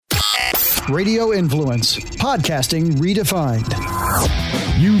Radio Influence, podcasting redefined.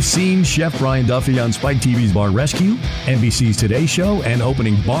 You've seen Chef Brian Duffy on Spike TV's Bar Rescue, NBC's Today Show, and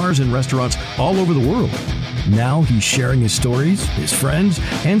opening bars and restaurants all over the world. Now he's sharing his stories, his friends,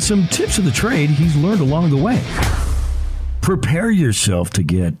 and some tips of the trade he's learned along the way. Prepare yourself to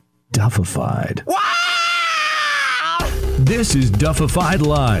get Duffified. Wow! This is Duffified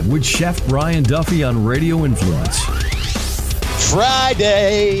Live with Chef Brian Duffy on Radio Influence.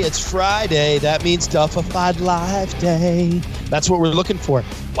 Friday. It's Friday. That means Duffified Live Day. That's what we're looking for.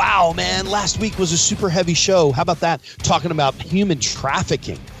 Wow, man. Last week was a super heavy show. How about that? Talking about human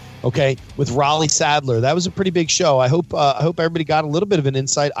trafficking, okay, with Raleigh Sadler. That was a pretty big show. I hope everybody got a little bit of an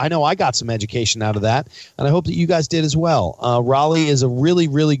insight. I know I got some education out of that, and I hope that you guys did as well. Raleigh is a really,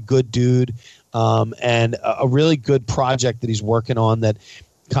 really good dude, and a really good project that he's working on that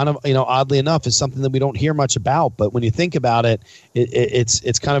kind of, oddly enough, is something that we don't hear much about. But when you think about it,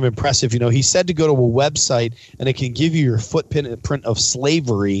 it's kind of impressive. He said to go to a website and it can give you your footprint of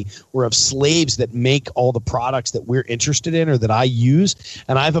slavery or of slaves that make all the products that we're interested in or that I use.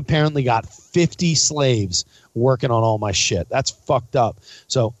 And I've apparently got 50 slaves working on all my shit. That's fucked up.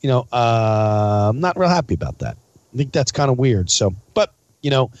 So, I'm not real happy about that. I think that's kind of weird. So, but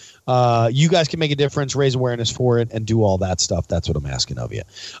you guys can make a difference, raise awareness for it, and do all that stuff. That's what I'm asking of you.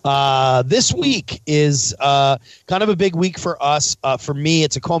 This week is kind of a big week for us. For me,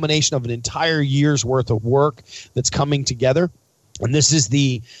 it's a culmination of an entire year's worth of work that's coming together. And this is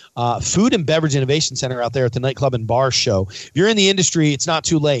the Food and Beverage Innovation Center out there at the Nightclub and Bar Show. If you're in the industry, it's not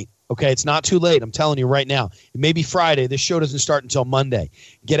too late. Okay, it's not too late. I'm telling you right now. It may be Friday. This show doesn't start until Monday.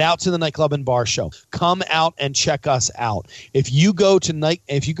 Get out to the Nightclub and Bar Show. Come out and check us out. If you go to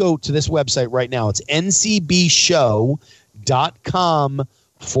this website right now, it's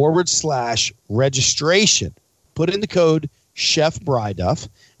ncbshow.com/registration. Put in the code Chef Bryduff,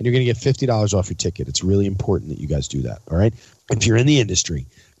 and you're going to get $50 off your ticket. It's really important that you guys do that. All right. If you're in the industry,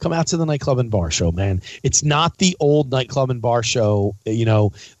 come out to the Nightclub and Bar Show, man. It's not the old Nightclub and Bar Show,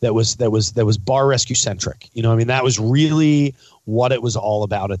 that was Bar Rescue centric. That was really what it was all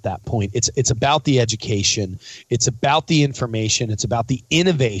about at that point. It's about the education. It's about the information. It's about the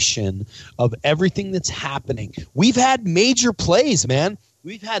innovation of everything that's happening. We've had major plays, man.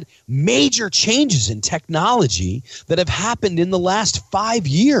 We've had major changes in technology that have happened in the last 5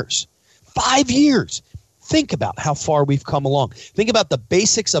 years. 5 years. Think about how far we've come along. Think about the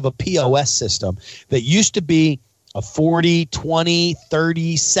basics of a POS system that used to be a $40, $20,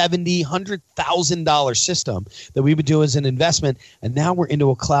 $30, $70, $100,000 system that we would do as an investment, and now we're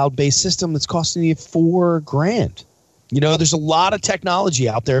into a cloud-based system that's costing you $4,000. There's a lot of technology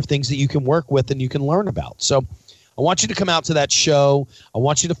out there of things that you can work with and you can learn about. So I want you to come out to that show. I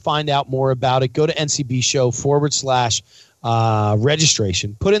want you to find out more about it. Go to NCB Show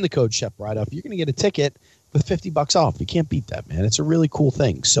 /registration. Put in the code Chef Bryduff. You're going to get a ticket with $50 off. You can't beat that, man. It's a really cool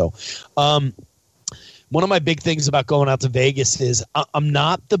thing. So one of my big things about going out to Vegas is I'm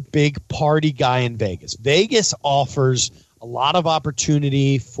not the big party guy in Vegas. Vegas offers a lot of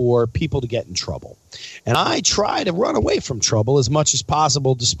opportunity for people to get in trouble. And I try to run away from trouble as much as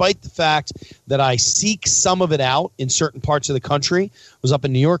possible, despite the fact that I seek some of it out in certain parts of the country. I was up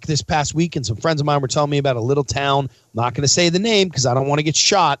in New York this past week, and some friends of mine were telling me about a little town. I'm not going to say the name because I don't want to get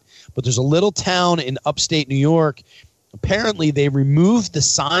shot, but there's a little town in upstate New York. Apparently, they removed the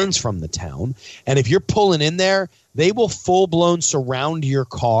signs from the town, and if you're pulling in there, they will full-blown surround your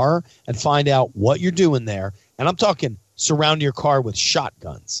car and find out what you're doing there. And I'm talking surround your car with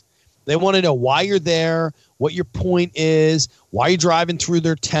shotguns. They want to know why you're there, what your point is, why you're driving through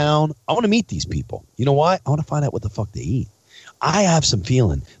their town. I want to meet these people. You know what? I want to find out what the fuck they eat. I have some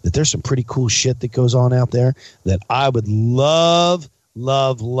feeling that there's some pretty cool shit that goes on out there that I would love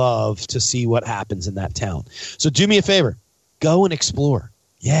to see what happens in that town. So do me a favor. Go and explore.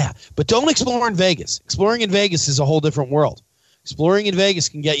 Yeah, but don't explore in Vegas. Exploring in Vegas is a whole different world. Exploring in Vegas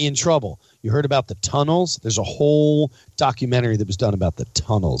can get you in trouble. You heard about the tunnels? There's a whole documentary that was done about the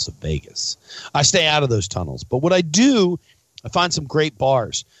tunnels of Vegas. I stay out of those tunnels. But what I do, I find some great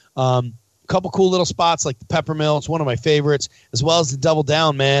bars. Couple cool little spots like the Peppermill. It's one of my favorites, as well as the Double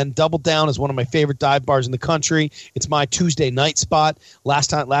Down, man. Double Down is one of my favorite dive bars in the country. It's my Tuesday night spot.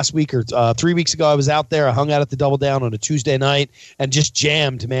 Last week or 3 weeks ago, I was out there. I hung out at the Double Down on a Tuesday night and just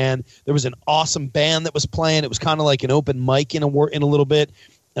jammed, man. There was an awesome band that was playing. It was kind of like an open mic in a little bit.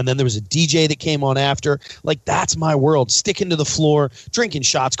 And then there was a DJ that came on after. Like, that's my world. Sticking to the floor, drinking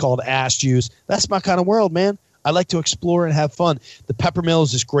shots called ass juice. That's my kind of world, man. I like to explore and have fun. The Peppermill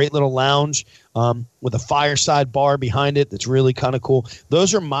is this great little lounge with a fireside bar behind it that's really kind of cool.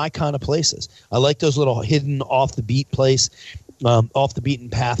 Those are my kind of places. I like those little hidden off the beat place. off the beaten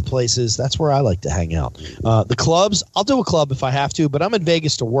path places. That's where I like to hang out. The clubs, I'll do a club if I have to, but I'm in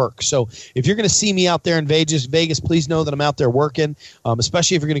Vegas to work. So if you're going to see me out there in Vegas, please know that I'm out there working,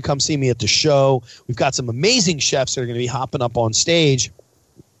 especially if you're going to come see me at the show. We've got some amazing chefs that are going to be hopping up on stage.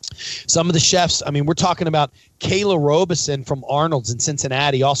 Some of the chefs, I mean, we're talking about Kayla Robeson from Arnold's in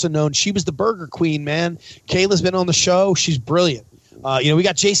Cincinnati, also known, she was the Burger Queen, man. Kayla's been on the show. She's brilliant. We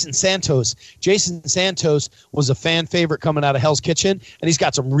got Jason Santos. Jason Santos was a fan favorite coming out of Hell's Kitchen, and he's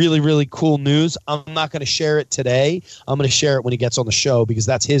got some really, really cool news. I'm not going to share it today. I'm going to share it when he gets on the show because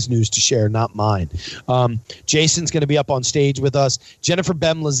that's his news to share, not mine. Jason's going to be up on stage with us. Jennifer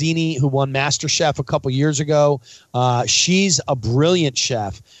Bem-Lazini, who won MasterChef a couple years ago, she's a brilliant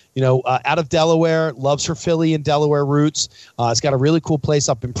chef. Out of Delaware, loves her Philly and Delaware roots. It's got a really cool place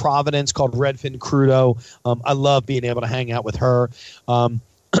up in Providence called Redfin Crudo. I love being able to hang out with her.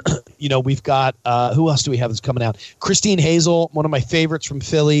 We've got who else do we have that's coming out? Christine Hazel, one of my favorites from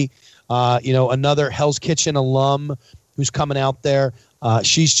Philly. Another Hell's Kitchen alum who's coming out there.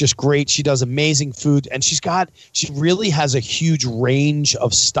 She's just great. She does amazing food, and she really has a huge range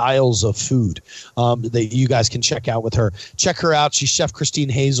of styles of food that you guys can check out with her. Check her out. She's Chef Christine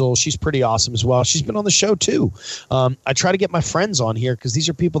Hazel. She's pretty awesome as well. She's been on the show too. I try to get my friends on here because these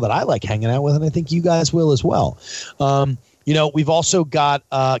are people that I like hanging out with, and I think you guys will as well. We've also got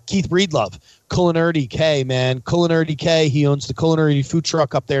Keith Breedlove. Culinary K, man. Culinary K, he owns the Culinary Food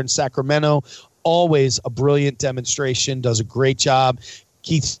Truck up there in Sacramento. Always a brilliant demonstration, does a great job.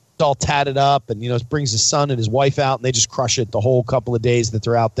 Keith's all tatted up and, brings his son and his wife out, and they just crush it the whole couple of days that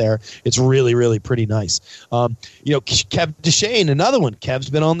they're out there. It's really, really pretty nice. Kev Deshane, another one.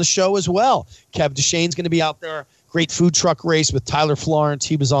 Kev's been on the show as well. Kev Deshane's going to be out there. Great food truck race with Tyler Florence.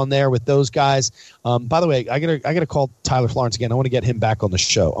 He was on there with those guys. By the way, I gotta call Tyler Florence again. I want to get him back on the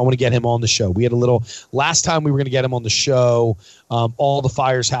show. I want to get him on the show. We had last time we were going to get him on the show. All the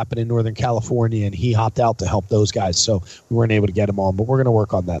fires happened in Northern California, and he hopped out to help those guys. So we weren't able to get him on, but we're going to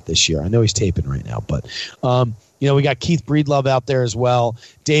work on that this year. I know he's taping right now, but we got Keith Breedlove out there as well.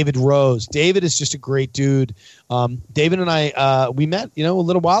 David Rose. David is just a great dude. David and I, we met, a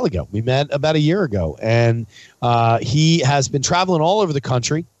little while ago. We met about a year ago, and he has been traveling all over the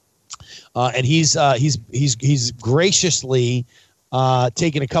country, and he's graciously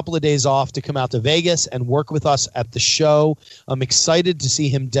taking a couple of days off to come out to Vegas and work with us at the show. I'm excited to see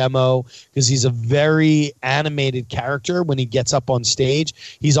him demo because he's a very animated character when he gets up on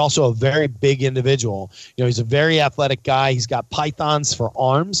stage. He's also a very big individual. He's a very athletic guy. He's got pythons for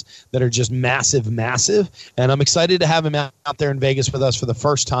arms that are just massive, massive. And I'm excited to have him out there in Vegas with us for the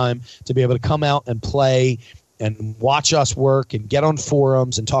first time to be able to come out and play and watch us work and get on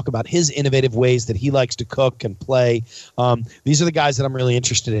forums and talk about his innovative ways that he likes to cook and play. These are the guys that I'm really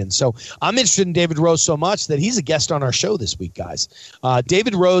interested in. So I'm interested in David Rose so much that he's a guest on our show this week, guys.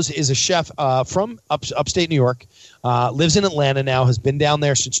 David Rose is a chef from upstate New York, lives in Atlanta now, has been down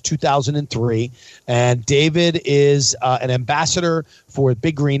there since 2003. And David is an ambassador for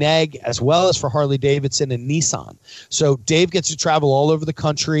Big Green Egg as well as for Harley Davidson and Nissan. So Dave gets to travel all over the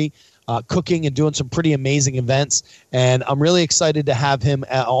country, cooking and doing some pretty amazing events. And I'm really excited to have him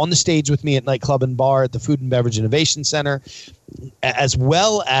on the stage with me at Nightclub and Bar at the Food and Beverage Innovation Center, as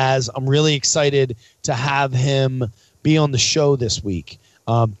well as I'm really excited to have him be on the show this week.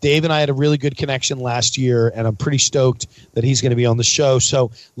 Dave and I had a really good connection last year, and I'm pretty stoked that he's going to be on the show.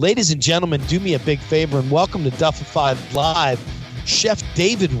 So, ladies and gentlemen, do me a big favor and welcome to Duffified Live, Chef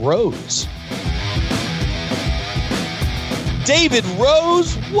David Rose. David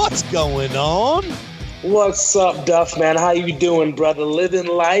Rose, what's going on? What's up, Duff, man? How you doing, brother? Living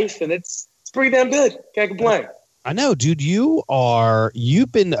life, and it's pretty damn good. Can't complain. I know, dude.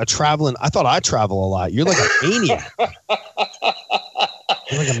 You've been traveling. I thought I travel a lot. You're like a maniac. You're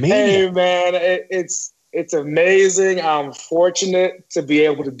like a maniac. Hey, man, it's amazing. I'm fortunate to be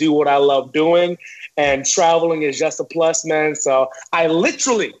able to do what I love doing, and traveling is just a plus, man. So I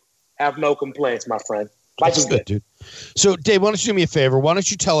literally have no complaints, my friend. Life is good, dude. So, Dave, why don't you do me a favor? Why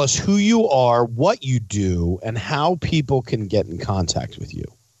don't you tell us who you are, what you do, and how people can get in contact with you?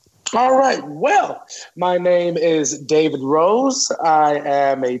 All right. Well, my name is David Rose. I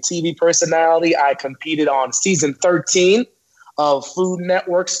am a TV personality. I competed on season 13 of Food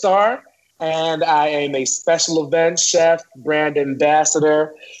Network Star, and I am a special event chef, brand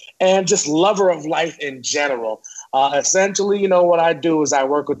ambassador, and just lover of life in general. Essentially, what I do is I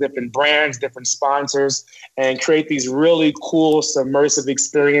work with different brands, different sponsors, and create these really cool submersive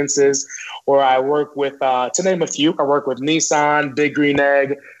experiences where I work with, to name a few, I work with Nissan, Big Green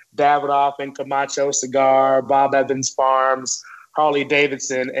Egg, Davidoff and Camacho Cigar, Bob Evans Farms, Harley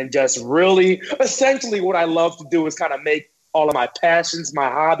Davidson, and just really, essentially what I love to do is kind of make all of my passions, my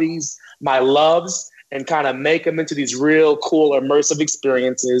hobbies, my loves, and kind of make them into these real cool immersive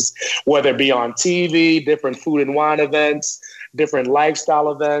experiences, whether it be on TV, different food and wine events, different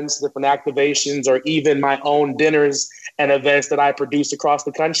lifestyle events, different activations, or even my own dinners and events that I produce across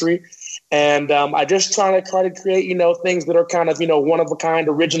the country. And I just try to create, things that are kind of, one of a kind,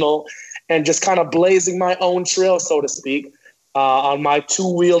 original, and just kind of blazing my own trail, so to speak, on my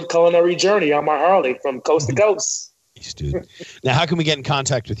two-wheeled culinary journey on my Harley from coast to coast. Nice, dude. Now, how can we get in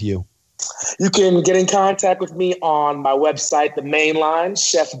contact with you? You can get in contact with me on my website, the main line,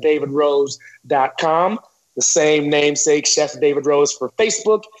 chefdavidrose.com. The same namesake, Chef David Rose, for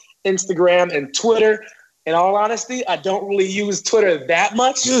Facebook, Instagram, and Twitter. In all honesty, I don't really use Twitter that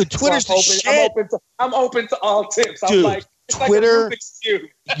much. Dude, Twitter's so shit. I'm open to all tips. Dude, I'm like, Twitter, like a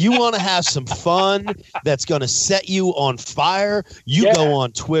you want to have some fun that's going to set you on fire? You go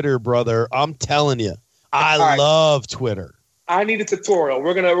on Twitter, brother. I'm telling you. I love Twitter. I need a tutorial.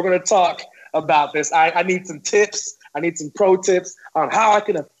 We're gonna talk about this. I need some tips. I need some pro tips on how I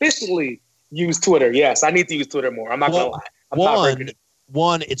can efficiently use Twitter. Yes, I need to use Twitter more. I'm not gonna lie.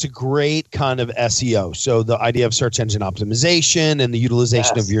 One, it's a great kind of SEO. So the idea of search engine optimization and the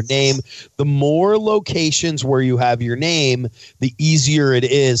utilization of your name. The more locations where you have your name, the easier it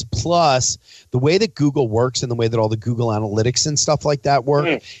is. Plus, the way that Google works and the way that all the Google Analytics and stuff like that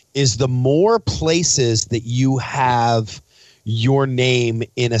work is the more places that you have your name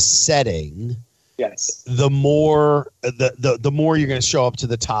in a setting, the more the more you're going to show up to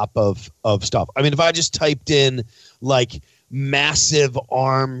the top of stuff. I mean, if I just typed in like massive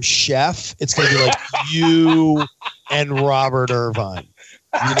arm chef, it's going to be like you and Robert Irvine,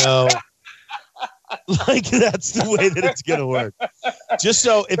 like that's the way that it's going to work. Just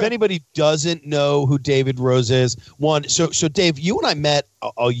so if anybody doesn't know who David Rose is, so Dave, you and I met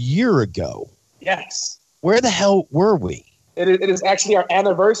a year ago. Yes. Where the hell were we? It is actually our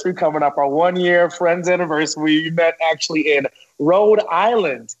anniversary coming up, our 1 year friends anniversary. We met actually in Rhode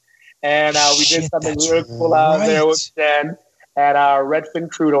Island. And we did something really cool out there with Jen at Redfin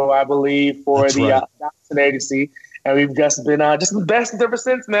Crudo, I believe, for the adoption agency. And we've just been best ever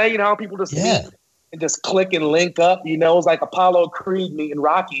since, man. How people just meet and just click and link up. It's like Apollo Creed meeting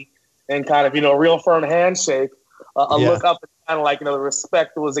Rocky and kind of, real firm handshake. Look up and kind of like, the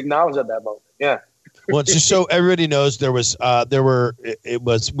respect that was acknowledged at that moment. Yeah. Well, just so everybody knows, we were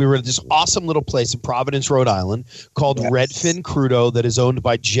at this awesome little place in Providence, Rhode Island called Redfin Crudo that is owned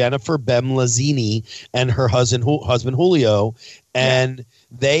by Jennifer Bemlazzini and her husband Julio. And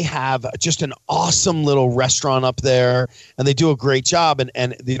they have just an awesome little restaurant up there, and they do a great job.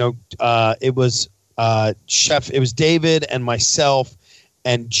 And it was David and myself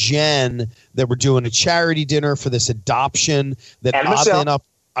and Jen that were doing a charity dinner for this adoption that oddly enough,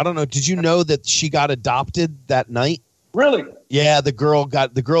 I don't know. Did you know that she got adopted that night? Really? Yeah, the girl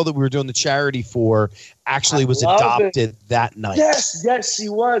that we were doing the charity for actually was adopted that night. Yes, she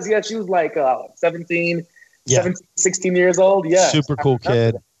was. Yeah, she was like 17, 16 years old. Yeah. Super cool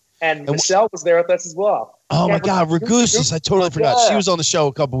kid. And Michelle was there with us as well. Oh, my God. Ragusis. I totally forgot. She was on the show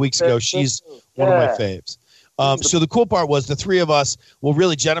a couple weeks ago. She's one of my faves. So the cool part was the three of us,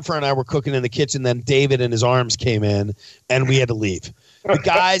 really Jennifer and I were cooking in the kitchen. Then David and his arms came in and we had to leave. The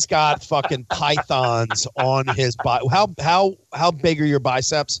guy's got fucking pythons on his body. How big are your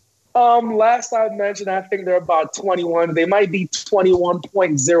biceps? Last I mentioned, I think they're about 21. They might be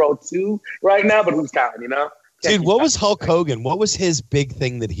 21.02 right now, but who's counting, Dude, what was Hulk Hogan? What was his big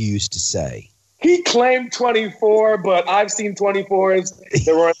thing that he used to say? He claimed 24, but I've seen 24s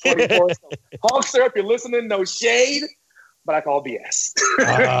that weren't 24. So, Hulk, sir, if you're listening, no shade, but I call BS.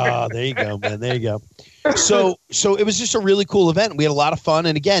 There you go, man. There you go. So it was just a really cool event. We had a lot of fun.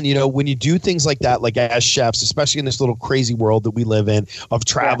 And again, when you do things like that, like as chefs, especially in this little crazy world that we live in of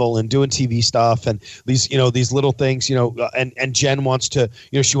travel and doing TV stuff and these little things, and Jen wants to,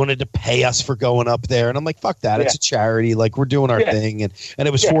 she wanted to pay us for going up there. And I'm like, fuck that. It's a charity. Like we're doing our thing. And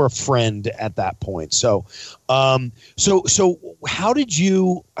it was for a friend at that point. So how did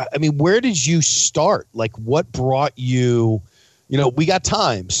you, where did you start? Like what brought you, we got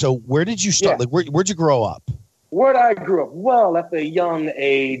time. So where did you start? Like where'd you grow up? Where'd I grew up? Well, at the young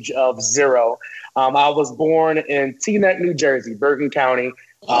age of 0. I was born in Teaneck, New Jersey, Bergen County,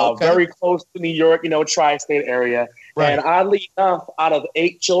 very close to New York, tri-state area. Right. And oddly enough, out of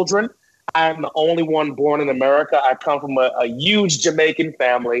 8 children, I'm the only one born in America. I come from a huge Jamaican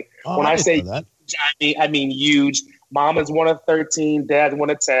family. When I say huge, I mean huge. Mom is one of 13, dad one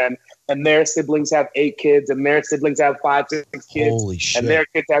of 10. And their siblings have 8 kids, and their siblings have 5, 6 kids. Holy shit. And their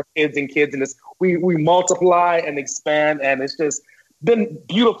kids have kids, and we multiply and expand, and it's just been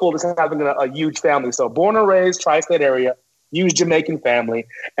beautiful just having a huge family. So born and raised, tri-state area, huge Jamaican family.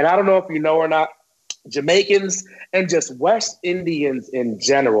 And I don't know if you know or not, Jamaicans and just West Indians in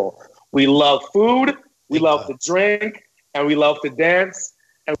general, we love food, we love to drink, and we love to dance,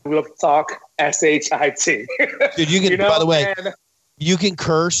 and we love to talk S-H-I-T. Dude, you can, by the way, you can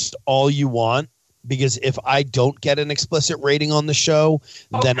curse all you want, because if I don't get an explicit rating on the show,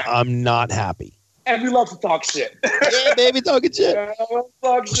 then I'm not happy. And we love to talk shit. Yeah, baby, talking shit.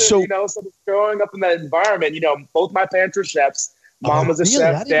 Talk shit. So growing up in that environment, both my parents were chefs. Mom was a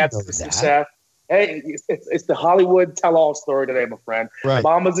chef, dad's a chef. Hey, it's the Hollywood tell-all story today, my friend. Right.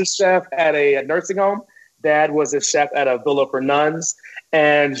 Mom was a chef at a nursing home. Dad was a chef at a villa for nuns.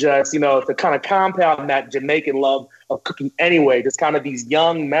 And just, to kind of compound that Jamaican love of cooking anyway, just kind of these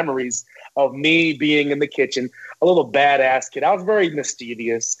young memories of me being in the kitchen, a little badass kid. I was very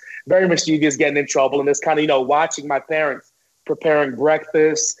mischievous, getting in trouble. And just kind of, watching my parents preparing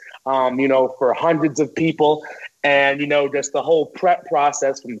breakfast, for hundreds of people. And, just the whole prep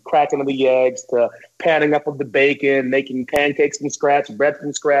process from cracking of the eggs to panning up of the bacon, making pancakes from scratch, bread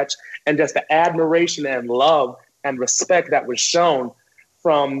from scratch, and just the admiration and love and respect that was shown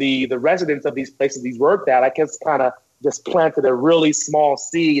from the residents of these places he's worked at. I guess kind of just planted a really small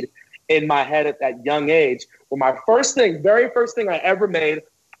seed in my head at that young age. Well, my very first thing I ever made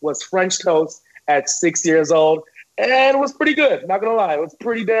was French toast at 6 years old. And it was pretty good. Not going to lie. It was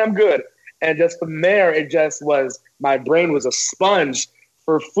pretty damn good. And just from there, it just was, my brain was a sponge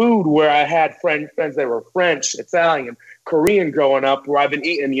for food, where I had friends that were French, Italian, Korean growing up, where I've been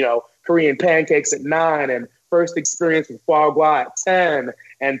eating, Korean pancakes at 9, and first experience with foie gras at 10,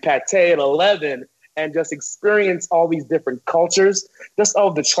 and pate at 11, and just experience all these different cultures, just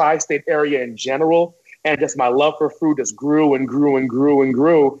of the tri-state area in general. And just my love for food just grew and grew and grew and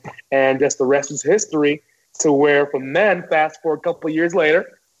grew. And just the rest is history, to where from then, fast forward a couple of years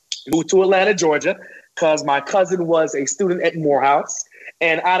later, moved to Atlanta, Georgia, because my cousin was a student at Morehouse.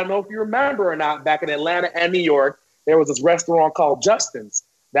 And I don't know if you remember or not, back in Atlanta and New York, there was this restaurant called Justin's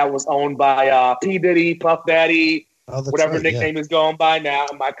that was owned by P. Diddy, Puff Daddy, whatever nickname is going by now.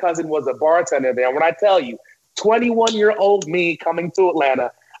 And my cousin was a bartender there. When I tell you, 21-year-old me coming to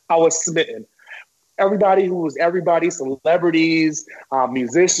Atlanta, I was smitten. Everybody who was celebrities,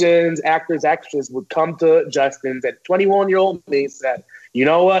 musicians, actors, actresses would come to Justin's. And 21-year-old me said, you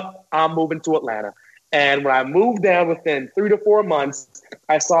know what? I'm moving to Atlanta. And when I moved down, within 3 to 4 months,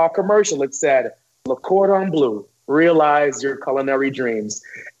 I saw a commercial that said, Le Cordon Bleu, realize your culinary dreams.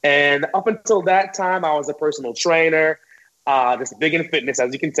 And up until that time, I was a personal trainer, just big in fitness,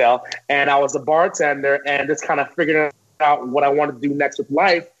 as you can tell. And I was a bartender, and just kind of figuring out what I wanted to do next with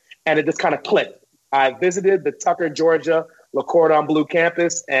life. And it just kind of clicked. I visited the Tucker, Georgia, Le Cordon Bleu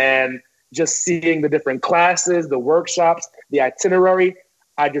campus, and just seeing the different classes, the workshops, the itinerary,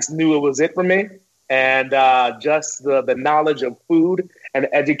 I just knew it was it for me. And just the knowledge of food and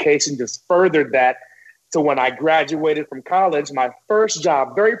education just furthered that to when I graduated from college. My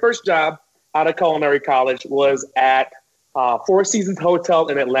very first job out of culinary college was at Four Seasons Hotel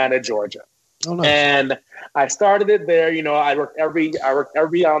in Atlanta, Georgia. Oh, nice. And I started it there. I worked every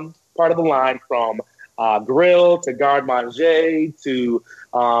part of the line, from grill to garde manger to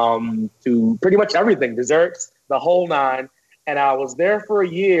pretty much everything, desserts, the whole nine. And I was there for a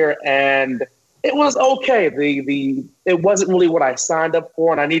year, and it was okay. It wasn't really what I signed up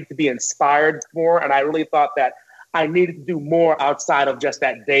for, and I needed to be inspired more. And I really thought that I needed to do more outside of just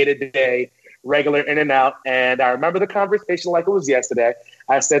that day-to-day, regular in and out. And I remember the conversation like it was yesterday.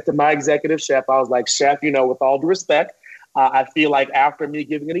 I said to my executive chef, I was like, Chef, with all due respect, I feel like after me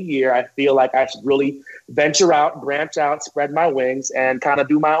giving it a year, I feel like I should really venture out, branch out, spread my wings, and kind of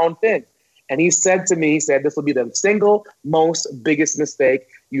do my own thing. And he said to me, this will be the single most biggest mistake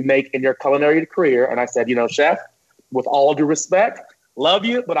you make in your culinary career. And I said, Chef, with all due respect, love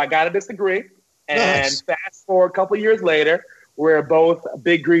you, but I got to disagree. And fast forward a couple of years later, we're both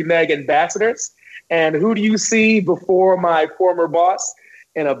Big Green Egg ambassadors. And who do you see before my former boss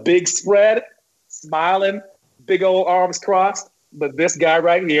in a big spread, smiling, big old arms crossed? But this guy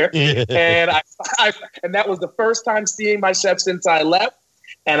right here. And and that was the first time seeing my chef since I left.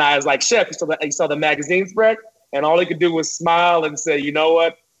 And I was like, Chef, you saw the magazine spread? And all he could do was smile and say, you know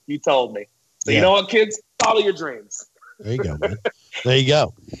what? You told me. So you know what, kids? Follow your dreams. There you go, man. There you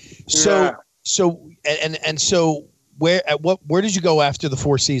go. So where did you go after the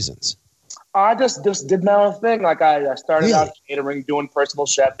Four Seasons? I just did my own thing. Like I started out catering, doing personal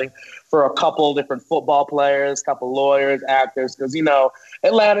chefing for a couple of different football players, couple lawyers, actors, because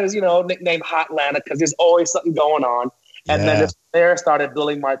Atlanta's nicknamed Hot Atlanta because there's always something going on. And then just there started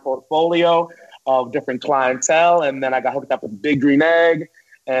building my portfolio of different clientele, and then I got hooked up with Big Green Egg,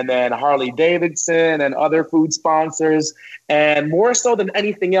 and then Harley Davidson and other food sponsors. And more so than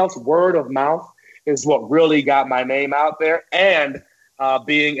anything else, word of mouth is what really got my name out there. And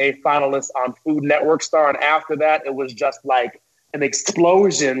being a finalist on Food Network Star. And after that, it was just like an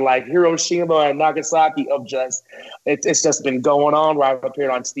explosion, like Hiroshima and Nagasaki of just, it's just been going on, where I've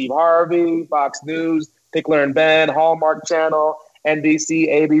appeared on Steve Harvey, Fox News, Pickler and Ben, Hallmark Channel,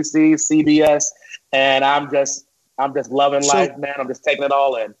 NBC, ABC, CBS. And I'm just loving life, man. I'm just taking it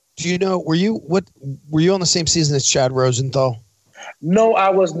all in. Do you know, were you on the same season as Chad Rosenthal? No, I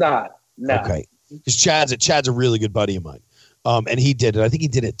was not. No. Okay. Because Chad's a really good buddy of mine. And he did it. I think he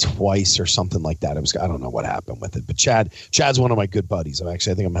did it twice or something like that. I don't know what happened with it, but Chad's one of my good buddies. I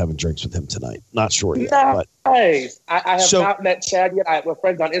think I'm having drinks with him tonight. Not sure yet. Nice. I have not met Chad yet. We're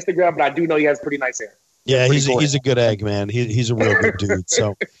friends on Instagram, but I do know he has pretty nice hair. Yeah, he's a good egg, man. He's a real good dude.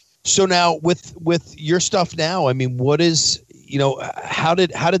 So now with your stuff now, I mean, what is, how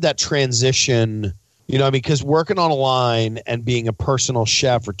did that transition? Because working on a line and being a personal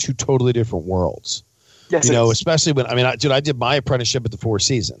chef are two totally different worlds. Yes, especially when I did my apprenticeship at the Four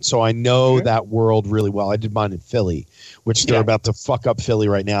Seasons, so I know that world really well. I did mine in Philly, which they're about to fuck up Philly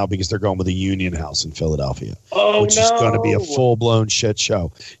right now because they're going with a union house in Philadelphia, which is going to be a full blown shit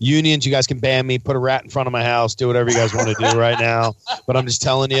show. Unions, you guys can ban me, put a rat in front of my house, do whatever you guys want to do right now. But I'm just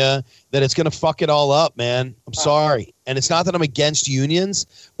telling you that it's going to fuck it all up, man. I'm sorry. And it's not that I'm against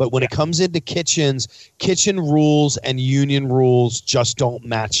unions, but when it comes into kitchens, kitchen rules and union rules just don't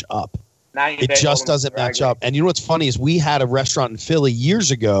match up. It just doesn't match up. And you know what's funny is we had a restaurant in Philly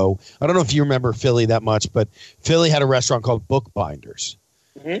years ago. I don't know if you remember Philly that much, but Philly had a restaurant called Bookbinders.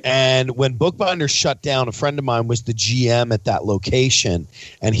 Mm-hmm. And when Bookbinders shut down, a friend of mine was the GM at that location.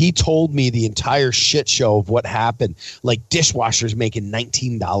 And he told me the entire shit show of what happened. Like dishwashers making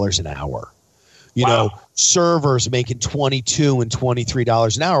 $19 an hour. Servers making $22 and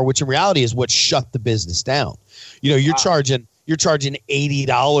 $23 an hour, which in reality is what shut the business down. You're charging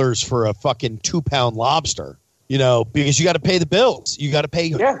 $80 for a fucking 2-pound lobster, because you got to pay the bills. You got to pay,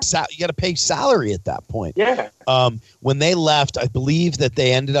 you got to pay salary at that point. Yeah. When they left, I believe that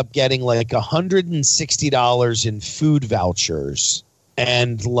they ended up getting like $160 in food vouchers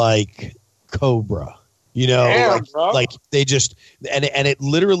and like Cobra. Like they just, and it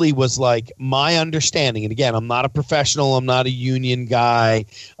literally was like my understanding. And again, I'm not a professional. I'm not a union guy.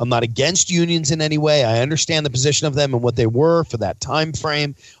 I'm not against unions in any way. I understand the position of them and what they were for that time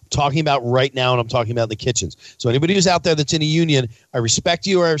frame. I'm talking about right now, and I'm talking about the kitchens. So anybody who's out there that's in a union, I respect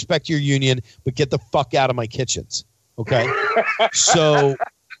you or I respect your union, but get the fuck out of my kitchens. Okay. So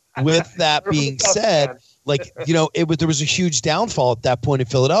with that being said, there was a huge downfall at that point in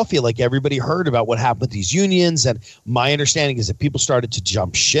Philadelphia. Like everybody heard about what happened with these unions. And my understanding is that people started to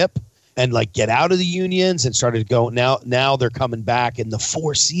jump ship and like get out of the unions and started to go. Now they're coming back in the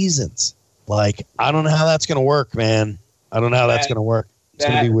Four Seasons. Like, I don't know how that's going to work, man. I don't know how that's going to work. It's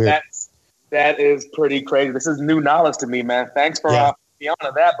going to be weird. That is pretty crazy. This is new knowledge to me, man. Thanks for being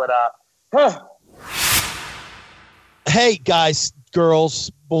on that. But, Hey, guys, girls,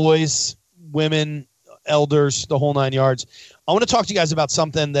 boys, women, elders, the whole 9 yards. I want to talk to you guys about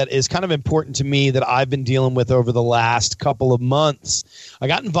something that is kind of important to me that I've been dealing with over the last couple of months. I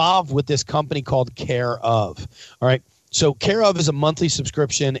got involved with this company called Care Of. All right. So Care Of is a monthly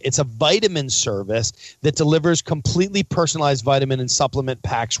subscription. It's a vitamin service that delivers completely personalized vitamin and supplement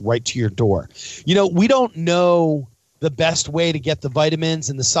packs right to your door. We don't know the best way to get the vitamins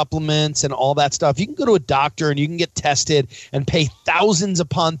and the supplements and all that stuff. You can go to a doctor and you can get tested and pay thousands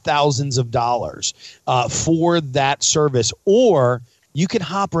upon thousands of dollars for that service. Or you can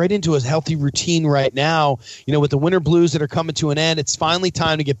hop right into a healthy routine right now. With the winter blues that are coming to an end, it's finally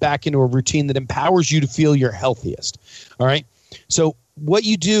time to get back into a routine that empowers you to feel your healthiest. All right. So what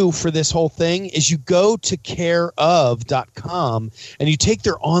you do for this whole thing is you go to careof.com and you take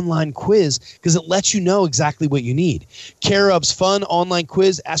their online quiz because it lets you know exactly what you need. Care Of's fun online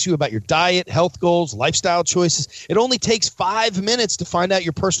quiz asks you about your diet, health goals, lifestyle choices. It only takes 5 minutes to find out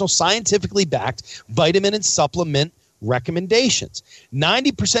your personal scientifically backed vitamin and supplement recommendations.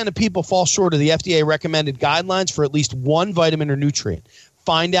 90% of people fall short of the FDA recommended guidelines for at least one vitamin or nutrient.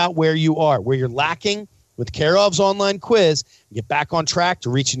 Find out where you are, where you're lacking with Care Of's online quiz, and get back on track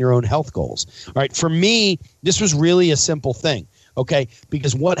to reaching your own health goals. All right. For me, this was really a simple thing. Okay.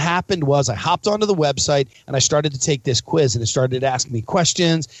 Because what happened was I hopped onto the website and I started to take this quiz, and it started to ask me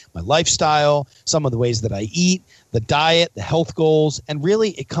questions, my lifestyle, some of the ways that I eat, the diet, the health goals. And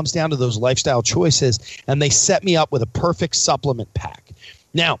really it comes down to those lifestyle choices. And they set me up with a perfect supplement pack.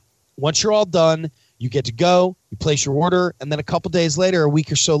 Now, once you're all done, You get to go, you place your order, and then a couple days later, a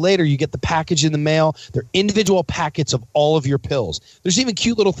week or so later, you get the package in the mail. They're individual packets of all of your pills. There's even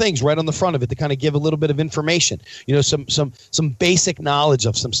cute little things right on the front of it to kind of give a little bit of information, some basic knowledge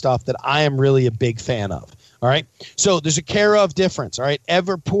of some stuff that I am really a big fan of. All right. So there's a care of difference. All right. A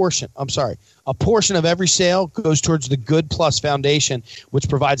portion of every sale goes towards the Good Plus Foundation, which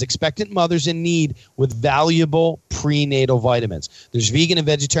provides expectant mothers in need with valuable prenatal vitamins. There's vegan and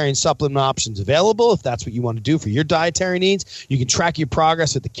vegetarian supplement options available if that's what you want to do for your dietary needs. You can track your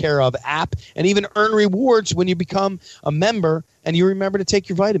progress with the Care of app and even earn rewards when you become a member and you remember to take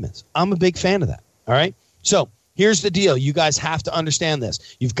your vitamins. I'm a big fan of that. All right. So here's the deal. You guys have to understand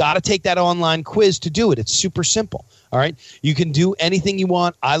this. You've got to take that online quiz to do it. It's super simple. All right. You can do anything you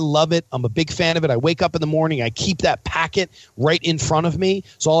want. I love it. I'm a big fan of it. I wake up in the morning. I keep that packet right in front of me.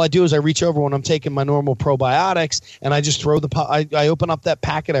 So all I do is I reach over when I'm taking my normal probiotics and I just throw I open up that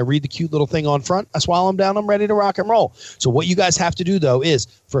packet. I read the cute little thing on front. I swallow them down. I'm ready to rock and roll. So what you guys have to do, though, is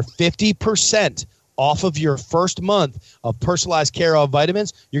for 50% off of your first month of personalized Care of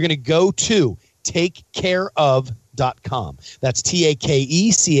vitamins, you're going to go to takecareof.com. That's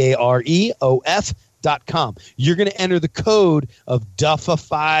TAKECAREOF.com. You're going to enter the code of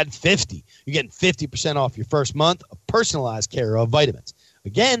Duffified50. You're getting 50% off your first month of personalized Care of vitamins.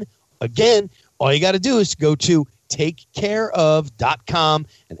 Again, all you got to do is go to takecareof.com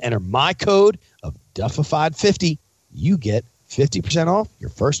and enter my code of Duffified50. You get 50% off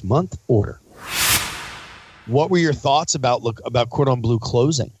your first month order. What were your thoughts about Cordon Bleu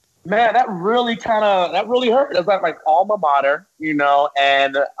closing? Man, that really hurt. It was like alma mater,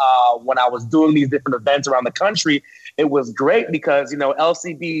 and when I was doing these different events around the country, it was great because,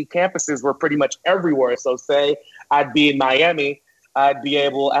 LCB campuses were pretty much everywhere. So say I'd be in Miami, I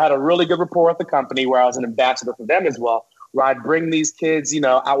had a really good rapport with the company where I was an ambassador for them as well, where I'd bring these kids,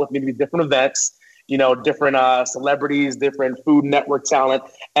 out with me to these different events, different celebrities, different Food Network talent,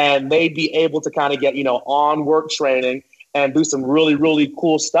 and they'd be able to kind of get, on work training and do some really, really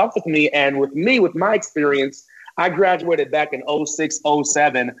cool stuff with me. And with my experience, I graduated back in 06,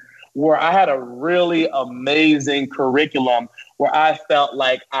 07, where I had a really amazing curriculum where I felt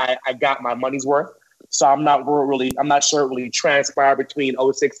like I got my money's worth. So I'm not sure it really transpired between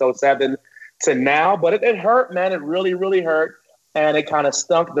 06, 07 to now, but it hurt, man. It really, really hurt. And it kind of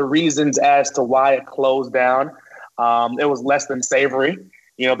stunk the reasons as to why it closed down. It was less than savory.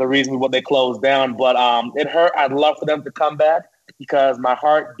 The reason what they closed down, but it hurt. I'd love for them to come back because my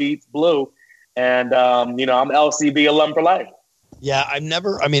heart beats blue, and I'm LCB alum for life. Yeah, I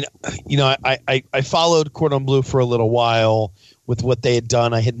followed Cordon Bleu for a little while with what they had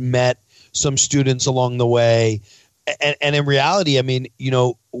done. I had met some students along the way, and in reality,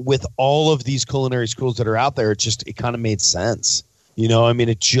 with all of these culinary schools that are out there, it kind of made sense.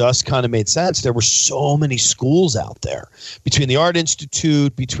 It just kind of made sense. There were so many schools out there between the Art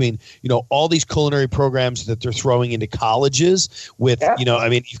Institute, between, all these culinary programs that they're throwing into colleges with,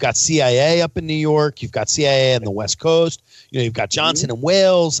 you've got CIA up in New York, you've got CIA on the West Coast, you've got Johnson and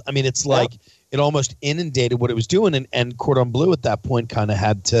Wales. It's like it almost inundated what it was doing. And Cordon Bleu at that point kind of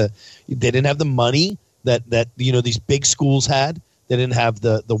they didn't have the money that these big schools had. They didn't have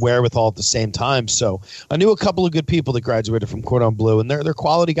the wherewithal at the same time. So I knew a couple of good people that graduated from Cordon Bleu, and they're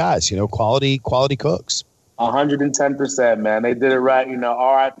quality guys, quality cooks. 110%, man. They did it right.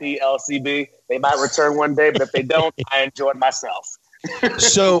 RIP, LCB. They might return one day, but if they don't, I enjoyed myself.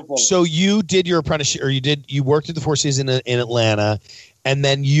 So you did your apprenticeship, or you worked at the Four Seasons in Atlanta, and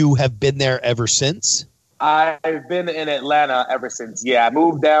then you have been there ever since? I've been in Atlanta ever since. Yeah, I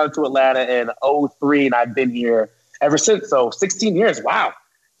moved down to Atlanta in 2003, and I've been here ever since. So 16 years. Wow.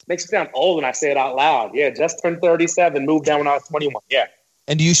 Makes me sound old when I say it out loud. Yeah, just turned 37, moved down when I was 21. Yeah.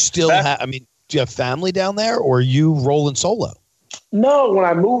 And do you still do you have family down there, or are you rolling solo? No, when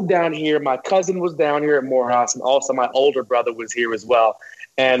I moved down here, my cousin was down here at Morehouse, and also my older brother was here as well.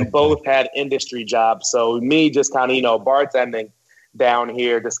 And both had industry jobs. So me just kind of, bartending down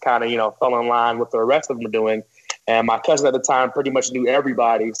here just kind of, fell in line with the rest of them are doing. And my cousin at the time pretty much knew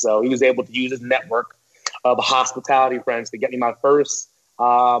everybody. So he was able to use his network of hospitality friends to get me one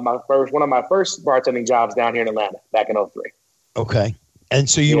of my first bartending jobs down here in Atlanta back in 2003. Okay. And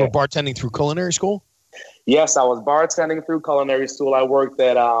so you were bartending through culinary school? Yes, I was bartending through culinary school. I worked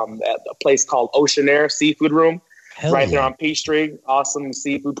at a place called Ocean Air Seafood Room there on Peachtree. Awesome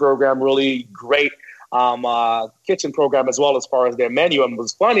seafood program, really great kitchen program as well as far as their menu. And it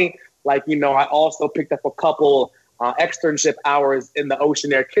was funny, I also picked up a couple externship hours in the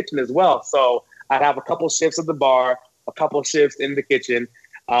Ocean Air kitchen as well. So I'd have a couple shifts at the bar, a couple shifts in the kitchen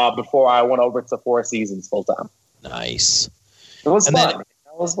before I went over to Four Seasons full time. Nice. It was fun.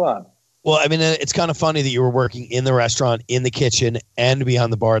 That was fun. Well, I mean, it's kind of funny that you were working in the restaurant, in the kitchen, and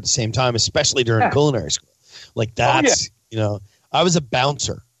behind the bar at the same time, especially during culinary school. Like that's, I was a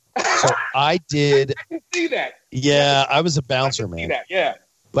bouncer. So I did. I can see that. Yeah, I was a bouncer, man. See that, yeah.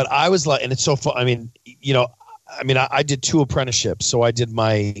 But I was like, and it's so fun. I mean, I did 2 apprenticeships. So I did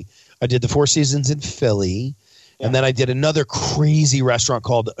the Four Seasons in Philly, and then I did another crazy restaurant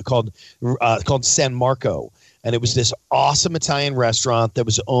called San Marco. And it was this awesome Italian restaurant that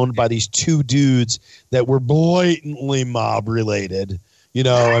was owned by these 2 dudes that were blatantly mob related.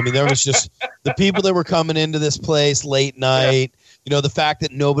 I mean, there was just the people that were coming into this place late night. The fact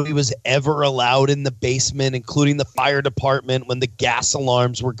that nobody was ever allowed in the basement, including the fire department, when the gas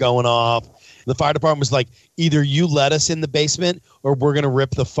alarms were going off. The fire department was like, either you let us in the basement or we're going to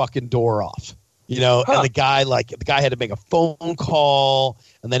rip the fucking door off. And the guy had to make a phone call,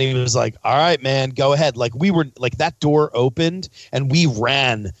 and then he was like, all right, man, go ahead. Like we were like, that door opened and we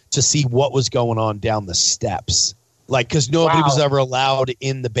ran to see what was going on down the steps. Like, because nobody was ever allowed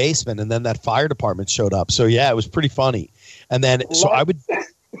in the basement. And then that fire department showed up. So yeah, it was pretty funny. And then, so I would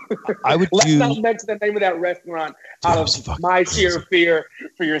Let's not mention the name of that restaurant out of my sheer fear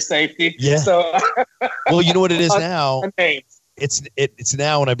for your safety. Yeah. So, well, you know what it is now? It's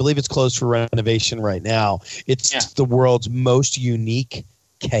now, and I believe it's closed for renovation right now. It's the world's most unique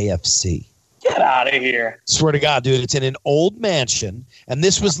KFC. Get out of here. Swear to God, dude. It's in an old mansion. And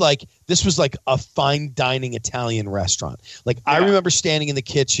this was like a fine dining Italian restaurant. Like I remember standing in the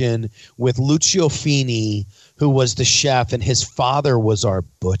kitchen with Lucio Fini, who was the chef, and his father was our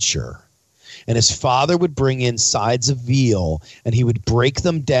butcher. And his father would bring in sides of veal, and he would break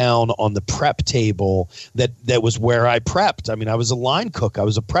them down on the prep table that was where I prepped. I mean, I was a line cook. I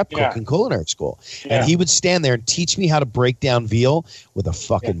was a prep cook in culinary school. Yeah. And he would stand there and teach me how to break down veal with a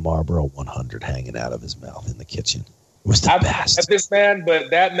fucking Marlboro 100 hanging out of his mouth in the kitchen. It was the best. But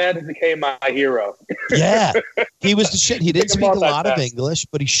that man became my hero. Yeah. He was the shit. He didn't speak a lot of English,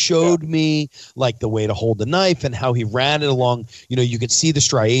 but he showed me like the way to hold the knife and how he ran it along. You could see the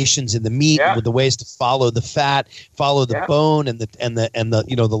striations in the meat with the ways to follow the fat, follow the bone and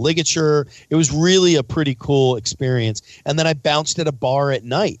the ligature. It was really a pretty cool experience. And then I bounced at a bar at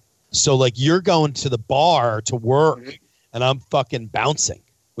night. So like you're going to the bar to work and I'm fucking bouncing.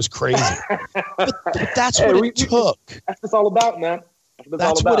 Was crazy, but that's what it took. That's what it's all about, man.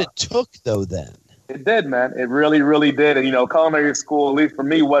 That's what it took, though. Then it did, man. It really, really did. And culinary school, at least for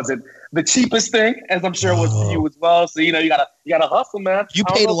me, wasn't the cheapest thing, as I'm sure it was for you as well. So you gotta hustle, man. You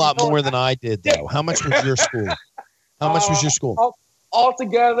paid a lot more than I did, though. How much was your school? How much was your school?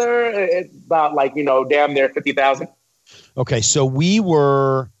 Altogether, it's about damn near $50,000. Okay,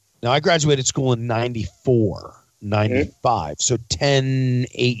 so I graduated school in 94. 95, so 8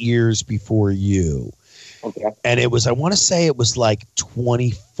 years before you. Okay. And it was, I want to say it was like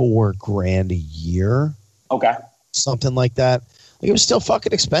 $24,000 a year. Okay. Something like that. Like it was still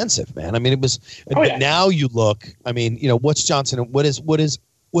fucking expensive, man. I mean, it was, but now you look, I mean, what's Johnson,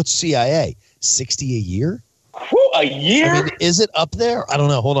 what's CIA? 60 a year? A year? I mean, is it up there? I don't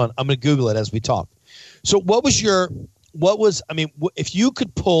know. Hold on. I'm going to Google it as we talk. So if you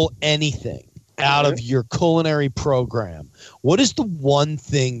could pull anything out of your culinary program, what is the one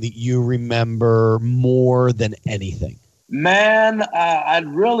thing that you remember more than anything? Man, I'd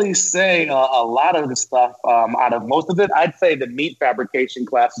really say a lot of the stuff out of most of it. I'd say the meat fabrication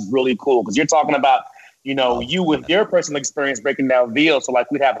class is really cool because you're talking about, you with your personal experience breaking down veal. So like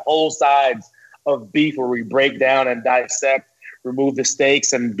we'd have whole sides of beef where we break down and dissect, remove the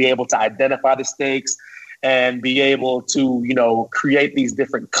steaks and be able to identify the steaks and be able to, create these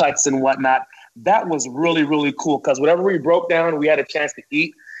different cuts and whatnot. That was really, really cool because whatever we broke down, we had a chance to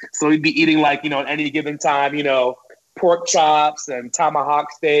eat. So we'd be eating at any given time, pork chops and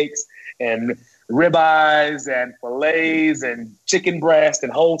tomahawk steaks and ribeyes and fillets and chicken breast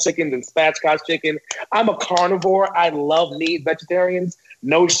and whole chickens and spatchcock chicken. I'm a carnivore. I love meat. Vegetarians,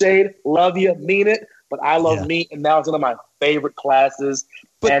 no shade. Love you, mean it. But I love meat, and that was one of my favorite classes.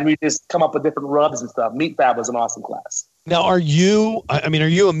 And we just come up with different rubs and stuff. Meat fab was an awesome class. Now, are you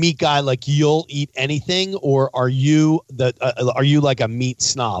a meat guy? Like you'll eat anything, or are you like a meat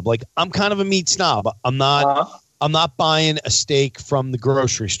snob? Like I'm kind of a meat snob. I'm not buying a steak from the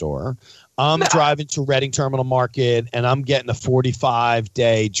grocery store. I'm driving to Reading Terminal Market and I'm getting a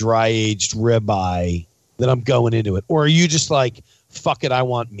 45-day dry aged ribeye that I'm going into it. Or are you just like, fuck it, I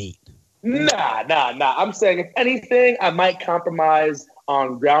want meat? Nah. I'm saying if anything, I might compromise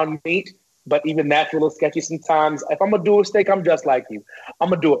on ground meat. But even that's a little sketchy sometimes. If I'm going to do a steak, I'm just like you. I'm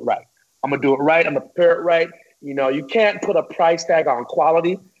going to do it right. I'm going to prepare it right. You can't put a price tag on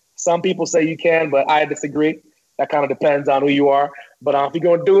quality. Some people say you can, but I disagree. That kind of depends on who you are. But if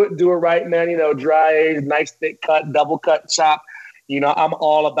you're gonna do it right, man. You know, dry age, nice thick cut, double cut, chop. You know, I'm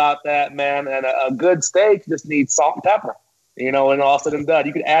all about that, man. And a good steak just needs salt and pepper. You know, and all said and done,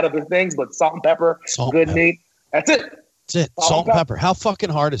 you can add other things, but salt and pepper, meat. That's it. That's it. Salt and pepper. How fucking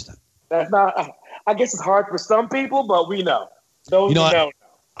hard is that? That's not. I guess it's hard for some people, but we know. Those who know.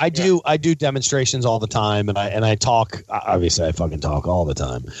 I do demonstrations all the time, and I talk. Obviously, I fucking talk all the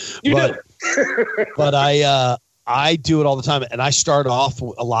time. You do. But I do it all the time, and I start off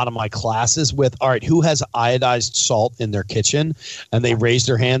a lot of my classes with, all right, who has iodized salt in their kitchen? And they raise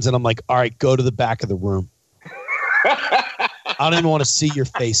their hands, and I'm like, all right, go to the back of the room. I don't even want to see your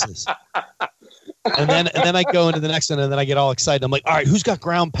faces. And then I go into the next one, and then I get all excited. I'm like, all right, who's got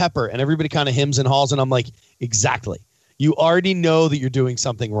ground pepper? And everybody kind of hems and haws, and I'm like, exactly. You already know that you're doing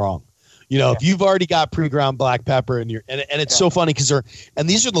something wrong. You know, if you've already got pre-ground black pepper, and it's so funny because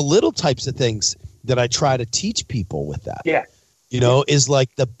these are the little types of things that I try to teach people with that. Yeah. You know, is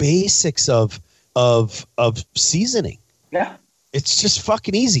like the basics of seasoning. Yeah. It's just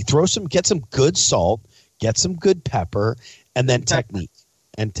fucking easy. Get some good salt, get some good pepper, and then technique.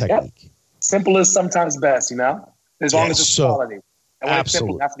 Yep. Simple is sometimes best, you know, as long as it's quality. And when it's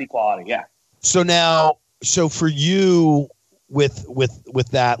simple, it has to be quality. Yeah. So for you with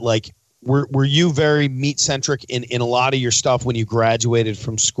that, like, were you very meat centric in a lot of your stuff when you graduated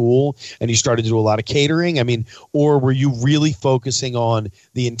from school and you started to do a lot of catering? I mean, or were you really focusing on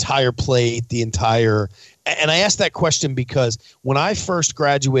the entire plate, and I asked that question because when I first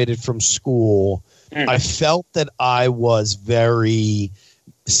graduated from school, I felt that I was very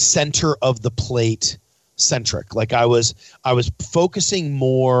center of the plate centric. Like I was focusing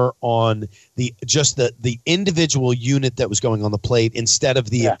more on the individual unit that was going on the plate instead of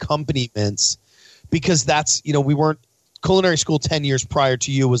the accompaniments, because that's, you know, we weren't culinary school 10 years prior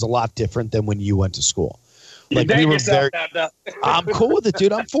to you was a lot different than when you went to school. Like we were I'm cool with it,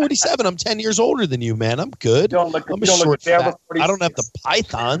 dude. I'm 47. I'm 10 years older than you, man. I'm good. I'm a short fat. I don't have the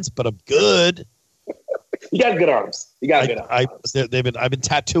pythons, but I'm good. You got good arms. I've been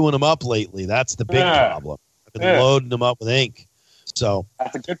tattooing them up lately. That's the big problem. I've been loading them up with ink. So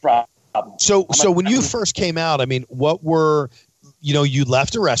that's a good problem. So when you first came out, I mean, what were, you know, you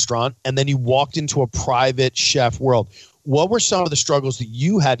left a restaurant and then you walked into a private chef world. What were some of the struggles that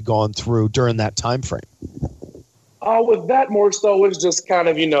you had gone through during that time frame? With that, more so, it's just kind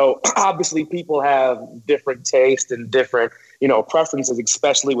of, you know, obviously people have different tastes and different, you know, preferences,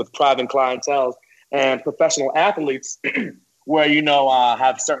 especially with private clientele and professional athletes where, you know,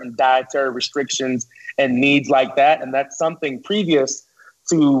 have certain dietary restrictions and needs like that. And that's something previous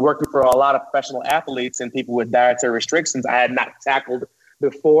to working for a lot of professional athletes and people with dietary restrictions I had not tackled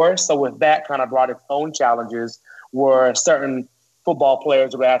before. So with that, kind of brought its own challenges where certain football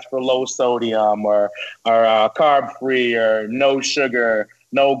players would ask for low sodium or carb free or no sugar,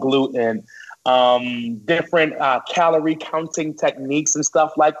 no gluten, different calorie counting techniques and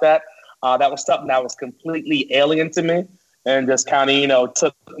stuff like that. That was something that was completely alien to me and just kind of, you know,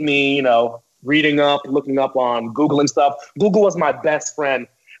 took me, you know, reading up, looking up on Google and stuff. Google was my best friend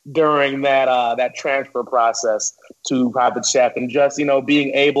during that transfer process to private chef, and just, you know,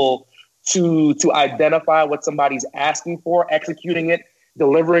 being able to identify what somebody's asking for, executing it,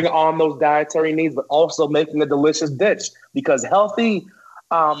 delivering on those dietary needs, but also making a delicious dish. Because healthy,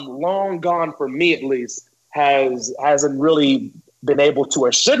 long gone for me at least, hasn't really been able to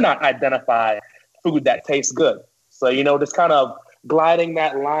or should not identify food that tastes good. So, you know, just kind of gliding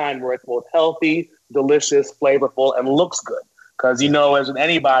that line where it's both healthy, delicious, flavorful, and looks good. Because, you know, as with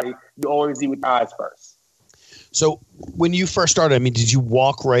anybody, you always eat with eyes first. So when you first started, I mean, did you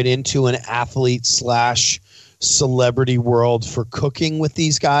walk right into an athlete / celebrity world for cooking with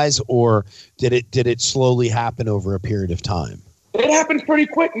these guys, or did it slowly happen over a period of time? It happened pretty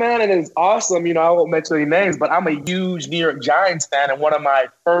quick, man, and it's awesome. You know, I won't mention any names, but I'm a huge New York Giants fan, and one of my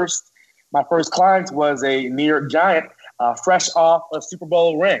first clients was a New York Giant, fresh off a Super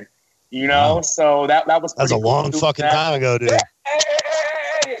Bowl ring. You know, wow. So that was that's a cool long fucking time ago, dude.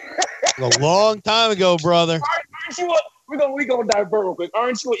 Hey. A long time ago, brother. Aren't you? We're gonna divert real quick.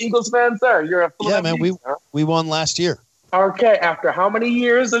 Aren't you an Eagles fan, sir? You're a man. We won last year. Okay, after how many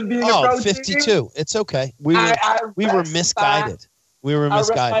years of being a pro 52. team? It's okay. We were misguided. We were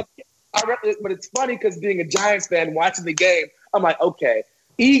misguided. But it's funny because being a Giants fan, watching the game, I'm like, okay,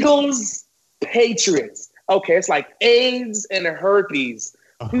 Eagles, Patriots. Okay, it's like AIDS and herpes.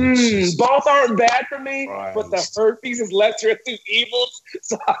 Both aren't bad for me, but the herpes is lesser of two evils,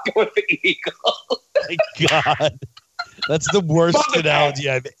 so I'll go with the Eagles. My God. That's the worst analogy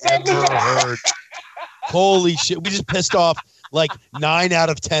I've ever heard. Holy shit. We just pissed off like 9 out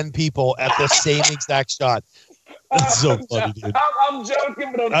of 10 people at the same exact shot. That's so funny, dude. I'm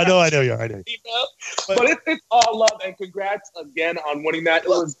joking, but I know you are. I know. But it's all love, and congrats again on winning that.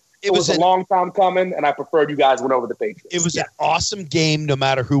 It was a long time coming, and I preferred you guys went over the Patriots. It was an awesome game, no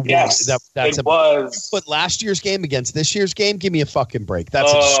matter who won. Yes, it was. But last year's game against this year's game, give me a fucking break.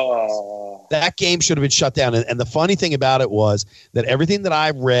 That game should have been shut down. And the funny thing about it was that everything that I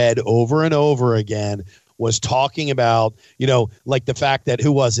read over and over again was talking about, like the fact that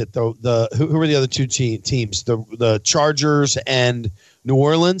who was it? Who were the other two teams? The Chargers and New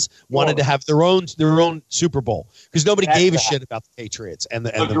Orleans wanted to have their own Super Bowl because nobody gave a shit about the Patriots and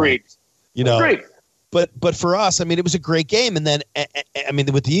the Agreed. Agreed. But for us, I mean, it was a great game. And then, I mean,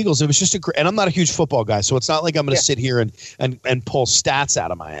 with the Eagles, it was just and I'm not a huge football guy, so it's not like I'm going to sit here and pull stats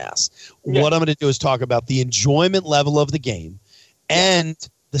out of my ass. Yeah. What I'm going to do is talk about the enjoyment level of the game and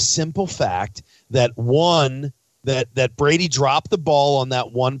the simple fact that that Brady dropped the ball on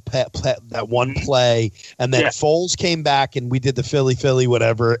that one play, and then Foles came back and we did the Philly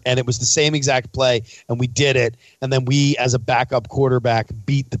whatever, and it was the same exact play, and we did it, and then we as a backup quarterback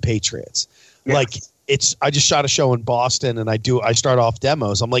beat the Patriots. Yes. Like I just shot a show in Boston, and I start off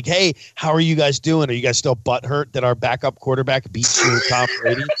demos. I'm like, hey, how are you guys doing? Are you guys still butthurt that our backup quarterback beat you, Tom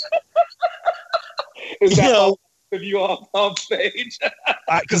Brady? Is that you on stage?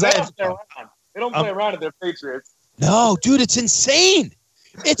 Because they don't play around at their Patriots. No, dude, it's insane.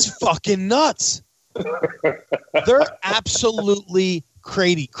 It's fucking nuts. They're absolutely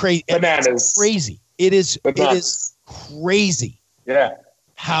crazy. Bananas. It's crazy. It is crazy. Yeah.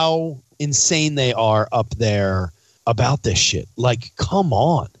 How insane they are up there about this shit. Like, come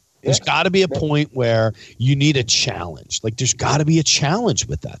on. There's got to be a point where you need a challenge. Like, there's got to be a challenge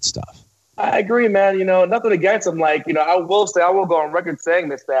with that stuff. I agree, man. Nothing against them. Like, I will go on record saying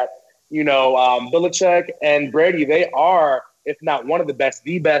this, that, Belichick and Brady, they are, if not one of the best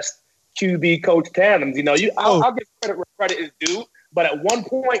QB coach tandems. I'll give credit where credit is due, but at one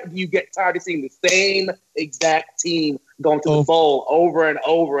point you get tired of seeing the same exact team going to the bowl over and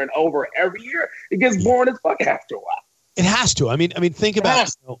over and over every year. It gets boring as fuck after a while. It has to. I mean, think about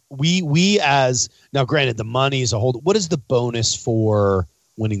it. We as now. Granted, the money is a whole. What is the bonus for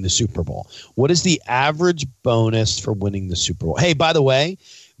winning the Super Bowl? What is the average bonus for winning the Super Bowl? Hey, by the way,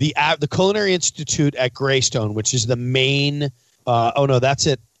 the Culinary Institute at Greystone, which is the main. That's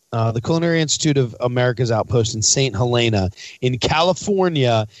it. The Culinary Institute of America's outpost in St. Helena in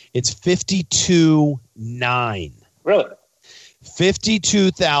California. It's $52,900. Really?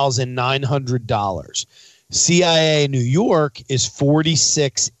 $52,900. CIA New York is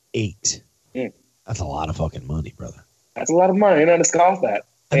 $46,800. That's a lot of fucking money, brother. That's a lot of money. You're not to scoff that.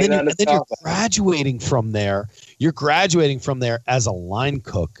 And then you're graduating from there. You're graduating from there as a line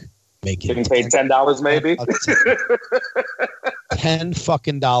cook, getting paid $10 maybe. $10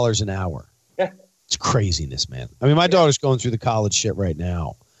 fucking an hour. Yeah. It's craziness, man. I mean, my daughter's going through the college shit right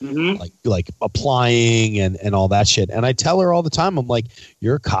now. Mm-hmm. Like applying and all that shit. And I tell her all the time, I'm like,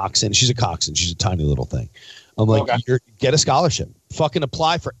 you're a coxswain. She's a coxswain. She's a tiny little thing. I'm like, get a scholarship. Fucking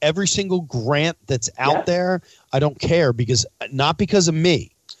apply for every single grant that's out there. I don't care not because of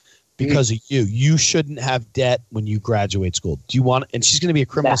me, because of you. You shouldn't have debt when you graduate school. Do you want? And she's going to be a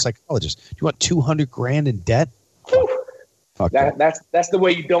criminal psychologist. Do you want $200,000 in debt? Fuck that's the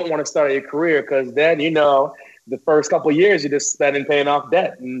way you don't want to start your career, because then the first couple of years you're just spending paying off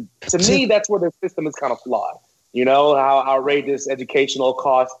debt. And to me, that's where the system is kind of flawed. How outrageous educational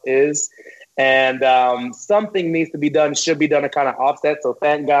cost is. And something needs to be done, should be done to kind of offset. So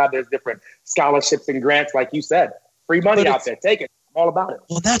thank God there's different scholarships and grants, like you said. Free money out there. Take it. I'm all about it.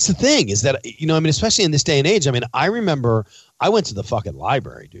 Well, that's the thing is that, especially in this day and age, I remember I went to the fucking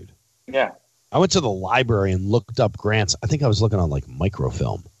library, dude. Yeah. I went to the library and looked up grants. I think I was looking on like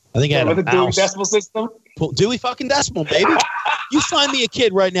microfilm. I think I had a Dewey Decimal System. Dewey fucking Decimal, baby. You find me a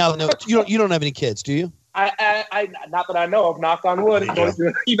kid right now. No, you don't have any kids, do you? I not that I know of. Knock on wood.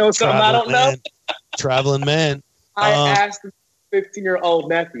 Something I don't know. Traveling man. I asked a 15-year-old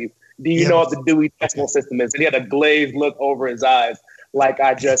nephew, "Do you know what the Dewey Decimal System is?" And he had a glazed look over his eyes, like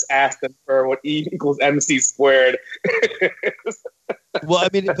I just asked him for what E equals MC squared. Well,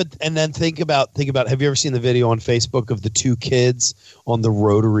 and then think about. Have you ever seen the video on Facebook of the two kids on the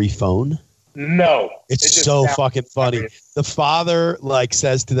rotary phone? No. It's so fucking funny. Hilarious. The father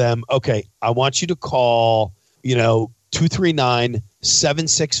says to them, "Okay, I want you to call,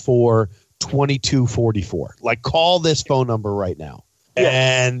 239-764-2244. Like, call this phone number right now." Yeah.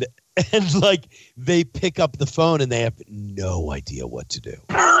 And they pick up the phone and they have no idea what to do.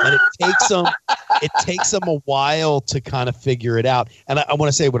 And it takes them a while to kind of figure it out. And I want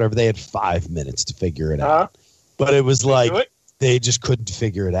to say whatever, they had 5 minutes to figure it out. But it was like They just couldn't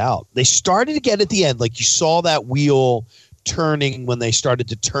figure it out. They started to get at the end, like you saw that wheel turning when they started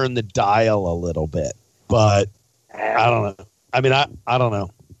to turn the dial a little bit. But I don't know. I mean, I don't know.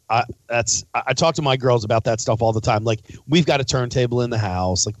 I talk to my girls about that stuff all the time. Like, we've got a turntable in the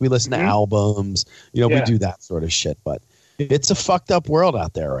house. Like, we listen to albums. You know, we do that sort of shit. But it's a fucked up world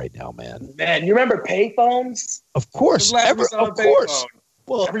out there right now, man. Man, you remember payphones? Of course. Of course.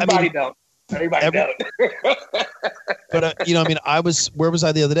 Well, everybody don't. Everybody don't. But, you know, I mean, where was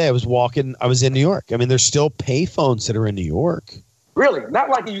I the other day? I was in New York. I mean, there's still payphones that are in New York. Really? Not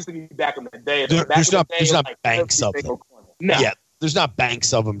like it used to be back in the day. There's not banks of them. No. Yeah, there's not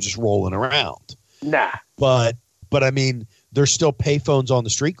banks of them just rolling around. Nah. But I mean, there's still payphones on the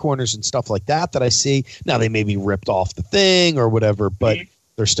street corners and stuff like that I see. Now, they may be ripped off the thing or whatever, but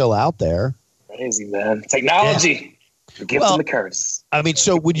they're still out there. Crazy, man. Technology. The gift and the curse. I mean,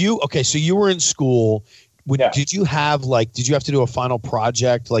 so so you were in school. Did you have to do a final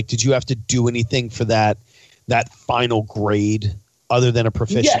project? Like, did you have to do anything for that final grade other than a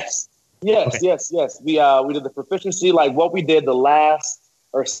proficiency? Yes. We did the proficiency. Like, what we did the last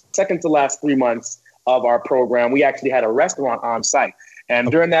or second to last 3 months of our program, we actually had a restaurant on site.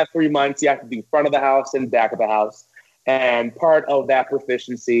 And during that 3 months, you have to be front of the house and back of the house. And part of that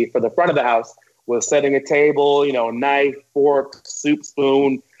proficiency for the front of the house was setting a table, you know, knife, fork, soup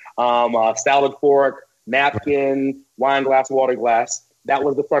spoon, salad fork, napkin, wine glass, water glass. That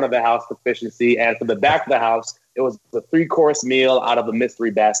was the front of the house proficiency. And for the back of the house, it was a 3-course meal out of a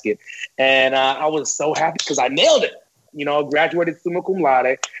mystery basket. And I was so happy because I nailed it. You know, graduated summa cum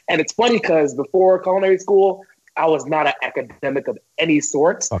laude. And it's funny because before culinary school, I was not an academic of any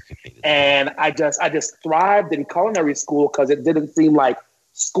sort. And I just thrived in culinary school because it didn't seem like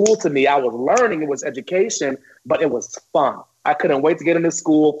school to me. I was learning, it was education, but it was fun. I couldn't wait to get into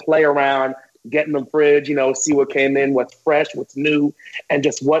school, play around, get in the fridge, you know, see what came in, what's fresh, what's new, and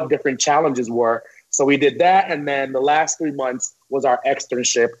just what different challenges were. So we did that. And then the last 3 months was our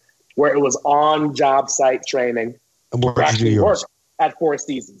externship, where it was on job site training. And where did you do yours? At Four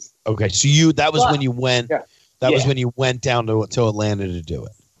Seasons. Okay. So that was when you went, was when you went down to Atlanta to do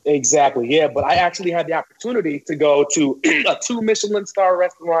it. Exactly. Yeah. But I actually had the opportunity to go to a 2 Michelin star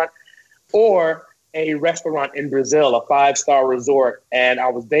restaurant or a restaurant in Brazil, a 5-star resort. And I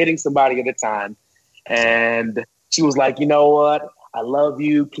was dating somebody at the time. And she was like, you know what? I love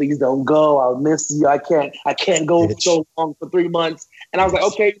you. Please don't go. I'll miss you. I can't go so long for 3 months. And I was like,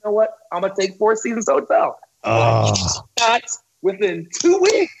 okay, you know what? I'm going to take Four Seasons Hotel. Within 2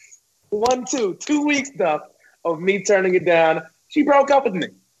 weeks, 2 weeks stuff of me turning it down, she broke up with me.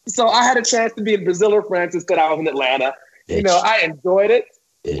 So I had a chance to be in Brazil or France instead I was in Atlanta. You know, I enjoyed it,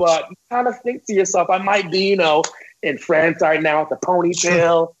 but you kind of think to yourself, I might be, you know, in France right now with the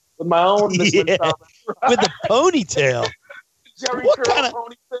ponytail, with my own with the ponytail. Jerry curl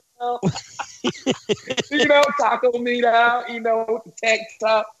ponytail. You know, taco meat out, you know, with the tank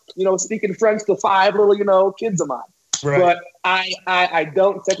top, you know, speaking French to 5 little, you know, kids of mine. Right. But I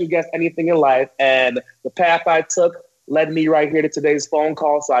don't second guess anything in life, and the path I took led me right here to today's phone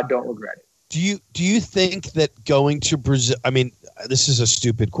call, so I don't regret it. Do you think that going to Brazil, I mean, this is a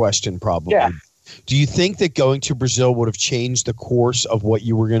stupid question probably. Yeah. Do you think that going to Brazil would have changed the course of what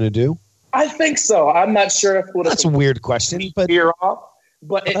you were going to do? I think so. I'm not sure if it would have. That's a weird question, but it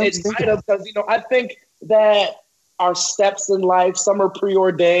might have, because, you know, I think that our steps in life, some are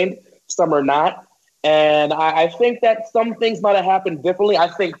preordained, some are not. And I think that some things might have happened differently. I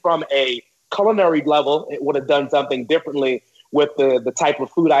think from a culinary level, it would have done something differently with the type of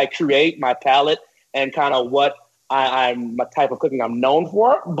food I create, my palate, and kind of what I'm my type of cooking I'm known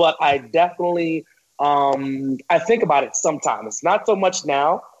for. But I definitely, I think about it sometimes. Not so much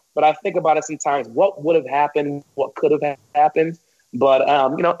now, but I think about it sometimes. What would have happened? What could have happened? But,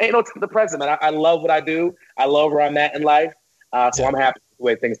 you know, ain't no the present, man. I love what I do. I love where I'm at in life. So I'm happy with the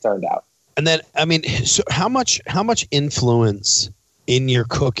way things turned out. And then, I mean, so how much influence in your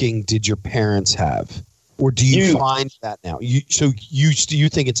cooking did your parents have, or do you find that now? You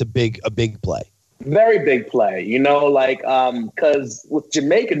think it's a big play? Very big play. You know, like because with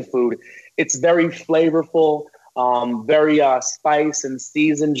Jamaican food, it's very flavorful, very spice and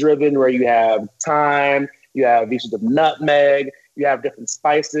season driven, where you have thyme, you have pieces of nutmeg, you have different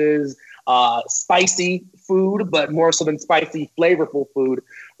spices, spicy food, but more so than spicy, flavorful food.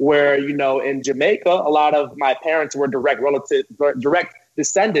 Where, you know, in Jamaica, a lot of my parents were direct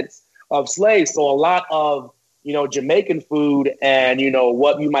descendants of slaves. So a lot of, you know, Jamaican food and, you know,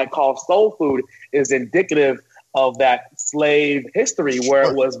 what you might call soul food is indicative of that slave history, where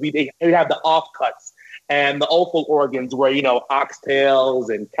it was, we have the offcuts and the offal organs where, you know, oxtails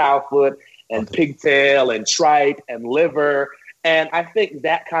and cowfoot and pigtail and tripe and liver And I think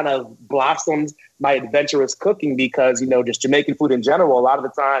that kind of blossomed my adventurous cooking because, just Jamaican food in general, a lot of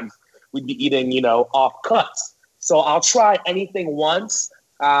the times we'd be eating, off cuts. So I'll try anything once,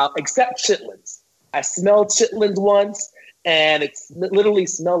 except chitlins. I smelled chitlins once, and it literally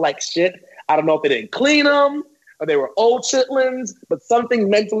smelled like shit. I don't know if they didn't clean them or they were old chitlins, but something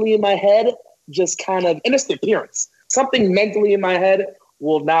mentally in my head just kind of, and it's the appearance, something mentally in my head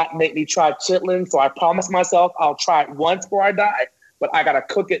will not make me try chitlins. So I promised myself I'll try it once before I die, but I got to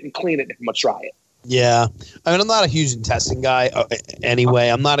cook it and clean it if I'm going to try it. Yeah. I mean, I'm not a huge intestine guy anyway.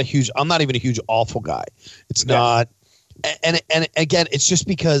 I'm not even a huge awful guy. It's not. And again, it's just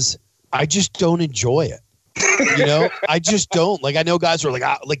because I just don't enjoy it. I just don't. Like, I know guys are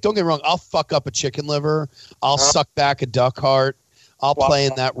like, don't get me wrong, I'll fuck up a chicken liver. I'll suck back a duck heart. I'll play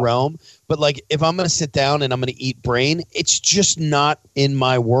in that realm. But like, if I'm going to sit down and I'm going to eat brain, it's just not in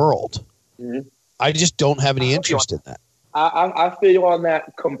my world. Mm-hmm. I just don't have any interest in that. I feel you on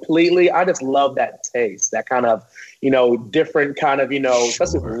that completely. I just love that taste, that kind of, different kind of,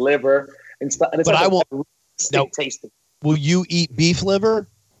 especially with liver and stuff. And it's but like I won't. No, tasting. Will you eat beef liver?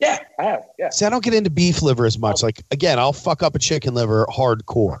 Yeah, I have. Yeah. See, I don't get into beef liver as much. Like, again, I'll fuck up a chicken liver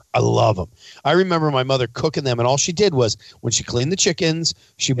hardcore. I love them. I remember my mother cooking them, and all she did was when she cleaned the chickens,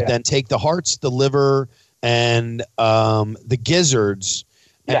 she would then take the hearts, the liver, and the gizzards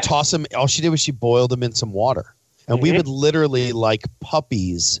and toss them. All she did was she boiled them in some water. And we would literally, like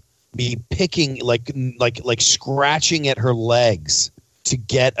puppies, be picking, like scratching at her legs to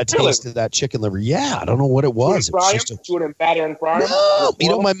get a taste of that chicken liver. Yeah, I don't know what it was. It was just batter and fry.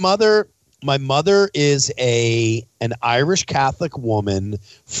 No, my mother is an Irish Catholic woman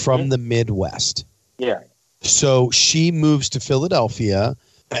from the Midwest. Yeah. So she moves to Philadelphia.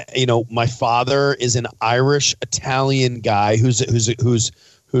 My father is an Irish Italian guy who's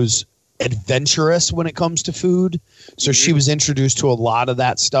adventurous when it comes to food. So she was introduced to a lot of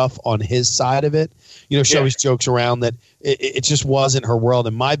that stuff on his side of it. She always jokes around that it just wasn't her world.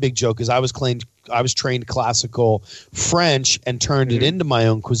 And my big joke is I was trained classical French and turned it into my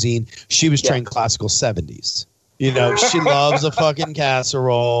own cuisine. She was trained classical 70s. She loves a fucking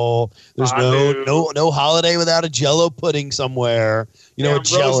casserole. There's no holiday without a Jello pudding somewhere. A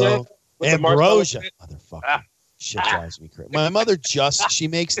Jello. Ambrosia. Motherfucker. Shit drives me crazy. My mother she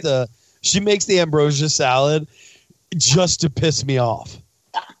makes the ambrosia salad just to piss me off.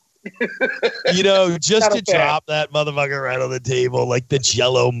 Just to drop that motherfucker right on the table, like the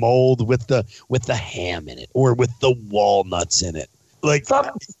Jello mold with the ham in it or with the walnuts in it. Like,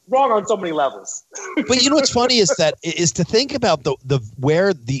 something's wrong on so many levels. But what's funny is to think about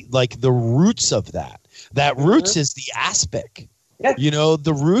the roots of that. That roots is the aspic. Yeah.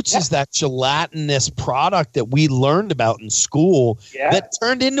 The roots is that gelatinous product that we learned about in school that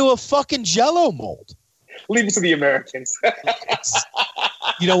turned into a fucking Jello mold. Leave it to the Americans.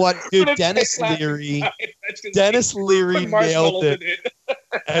 You know what, dude? Dennis Leary nailed it.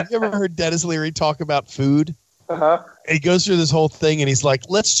 Have you ever heard Dennis Leary talk about food? Uh-huh. He goes through this whole thing and he's like,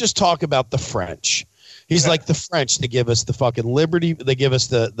 let's just talk about the French. He's like, the French, they give us the fucking liberty. They give us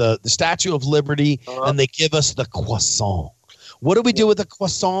the Statue of Liberty, and they give us the croissant. What do we do with the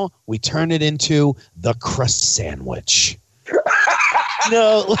croissant? We turn it into the crust sandwich. We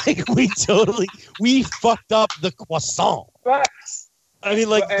fucked up the croissant. I mean,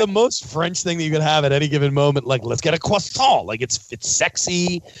 like, the most French thing that you could have at any given moment, like, let's get a croissant. Like, it's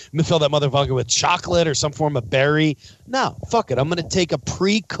sexy. I'm going to fill that motherfucker with chocolate or some form of berry. No, fuck it. I'm going to take a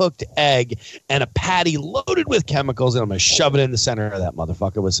pre-cooked egg and a patty loaded with chemicals, and I'm going to shove it in the center of that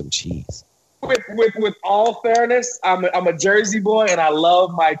motherfucker with some cheese. With all fairness, I'm a Jersey boy, and I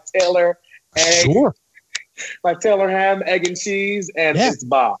love my Taylor egg. Sure. My Taylor ham, egg and cheese, and it's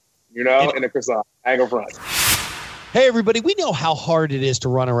Bob, in a croissant. I ain't gonna front. Hey, everybody, we know how hard it is to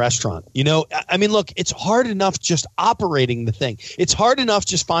run a restaurant. I mean, look, it's hard enough just operating the thing. It's hard enough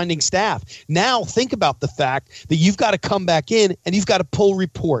just finding staff. Now, think about the fact that you've got to come back in and you've got to pull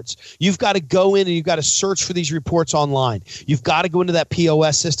reports. You've got to go in and you've got to search for these reports online. You've got to go into that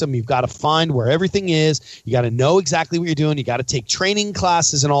POS system. You've got to find where everything is. You got to know exactly what you're doing. You got to take training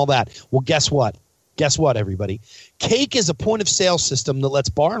classes and all that. Well, guess what? Guess what, everybody? Cake is a point-of-sale system that lets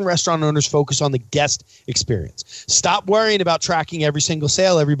bar and restaurant owners focus on the guest experience. Stop worrying about tracking every single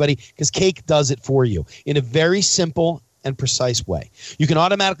sale, everybody, because Cake does it for you in a very simple and precise way. You can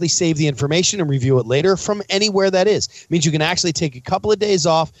automatically save the information and review it later from anywhere that is. It means you can actually take a couple of days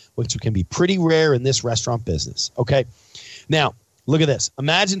off, which can be pretty rare in this restaurant business. Okay? Now, look at this.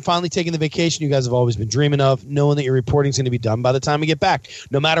 Imagine finally taking the vacation you guys have always been dreaming of, knowing that your reporting is going to be done by the time you get back.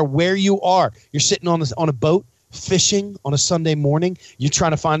 No matter where you are, you're sitting on a boat, fishing on a Sunday morning, you're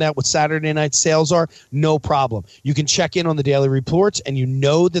trying to find out what Saturday night sales are, no problem. You can check in on the daily reports, and you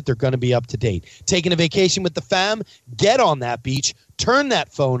know that they're going to be up to date. Taking a vacation with the fam, get on that beach, turn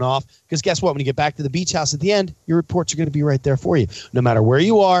that phone off, because guess what? When you get back to the beach house at the end, your reports are going to be right there for you. No matter where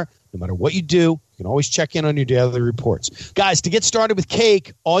you are, no matter what you do, you can always check in on your daily reports. Guys, to get started with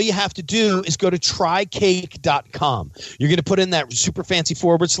cake, all you have to do is go to trycake.com. You're going to put in that super fancy /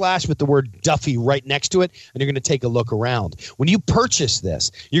 with the word Duffy right next to it, and you're going to take a look around. When you purchase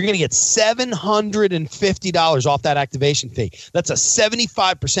this, you're going to get $750 off that activation fee. That's a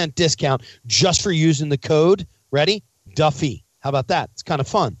 75% discount just for using the code. Ready? Duffy. How about that? It's kind of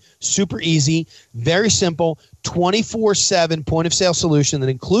fun. Super easy, very simple, 24/7 point-of-sale solution that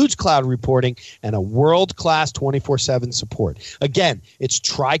includes cloud reporting and a world-class 24/7 support. Again, it's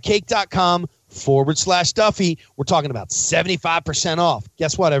trycake.com / Duffy. We're talking about 75% off.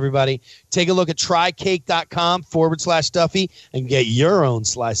 Guess what, everybody? Take a look at trycake.com / Duffy and get your own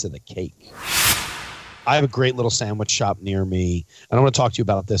slice of the cake. I have a great little sandwich shop near me, and I want to talk to you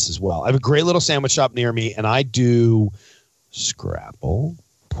about this as well. I have a great little sandwich shop near me, and I do scrapple,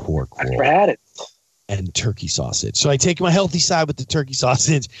 pork roll, and turkey sausage. So I take my healthy side with the turkey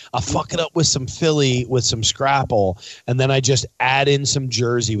sausage. I fuck it up with some Philly, with some scrapple, and then I just add in some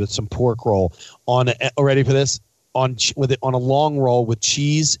Jersey with some pork roll on. Ready for this? On a long roll with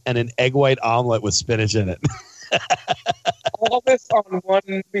cheese and an egg white omelet with spinach in it. All this on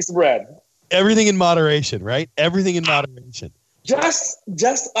one piece of bread. Everything in moderation, right? Everything in moderation. Just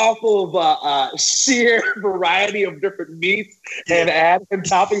off of sheer variety of different meats and add some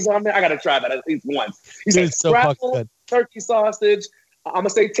toppings on there. I gotta try that at least once. You said scrapple, turkey sausage. I'm gonna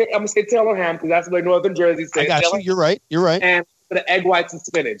say Taylor ham because that's where Northern Jersey says. I got you. You're right. And the egg whites and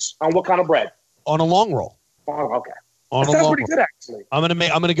spinach on what kind of bread? On a long roll. Oh, okay. On that sounds pretty good, actually. I'm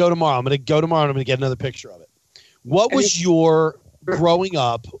gonna go tomorrow. And I'm gonna get another picture of it. What was your growing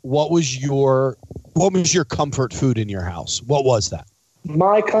up? What was your comfort food in your house? What was that?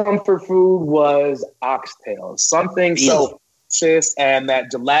 My comfort food was oxtail. Something so delicious and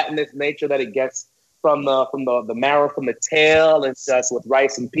that gelatinous nature that it gets from the marrow from the tail, and just with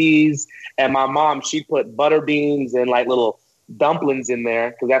rice and peas. And my mom, she put butter beans and like little dumplings in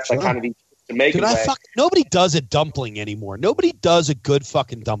there because that's like kind of the Jamaican way. Nobody does a dumpling anymore. Nobody does a good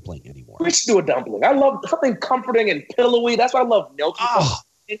fucking dumpling anymore. We should do a dumpling. I love something comforting and pillowy. That's why I love milky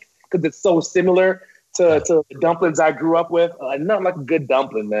because it's so similar to the dumplings I grew up with. Nothing like a good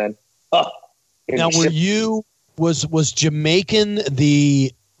dumpling, man. Now, was Jamaican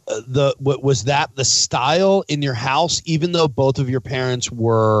was that the style in your house, even though both of your parents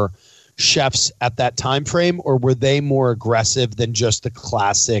were chefs at that time frame, or were they more aggressive than just the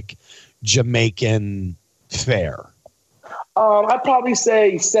classic Jamaican fare? I'd probably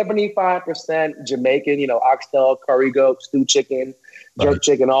say 75% Jamaican, oxtail, curry goat, stew chicken, jerk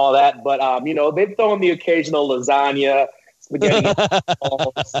chicken, all that. But, they've thrown the occasional lasagna, spaghetti.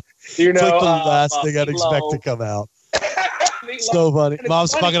 It's like the last thing I'd expect to come out. So funny.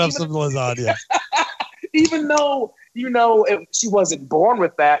 Mom's fucking up some lasagna. Even though, she wasn't born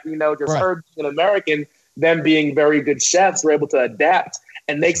with that, just her being an American, them being very good chefs, were able to adapt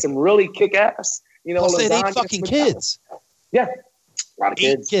and make some really kick-ass, Plus they had 8 fucking kids. Yeah. A lot of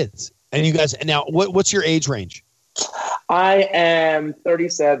 8 kids. And you guys, now what's your age range? I am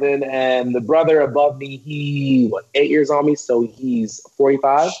 37, and the brother above me, 8 years on me, so he's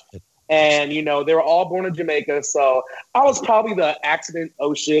 45. Shit. And, they were all born in Jamaica, so I was probably the accident.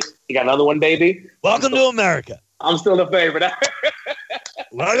 Oh, shit. You got another one, baby? Welcome to America. I'm still the favorite.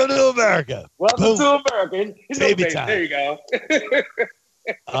 Welcome to America. Welcome to America. Baby time. There you go.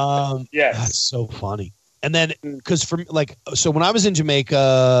 Yes. That's so funny. And then, because so when I was in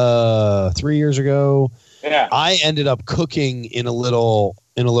Jamaica 3 years ago, I ended up cooking in a little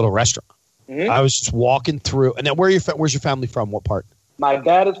restaurant. Mm-hmm. I was just walking through. And now, where's your family from? What part? My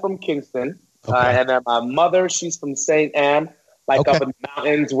dad is from Kingston, and then my mother, she's from St. Anne, up in the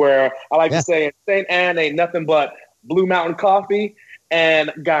mountains, where I like to say in St. Anne ain't nothing but Blue Mountain coffee and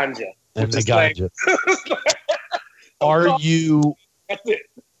ganja. And the ganja. That's it.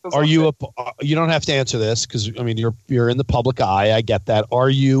 You don't have to answer this because you're in the public eye. I get that.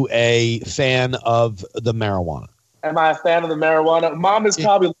 Are you a fan of the marijuana? Am I a fan of the marijuana? Mom is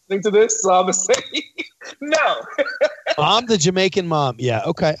probably listening to this, so I'm gonna say no. I'm the Jamaican mom. Yeah.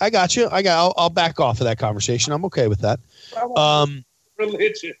 Okay. I got you. I'll back off of that conversation. I'm okay with that.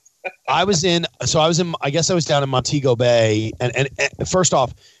 Religious. I was down in Montego Bay, and first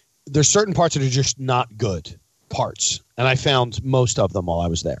off, there's certain parts that are just not good parts, and I found most of them while I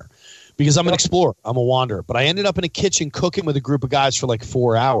was there, because I'm an explorer. I'm a wanderer. But I ended up in a kitchen cooking with a group of guys for like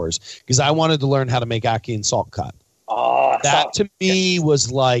 4 hours because I wanted to learn how to make ackee and salt cut. Oh, That to me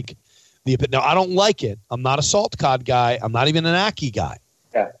was like now I don't like it. I'm not a salt cod guy. I'm not even an ackee guy.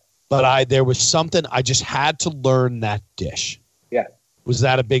 Yeah. But there was something I just had to learn that dish. Yeah. Was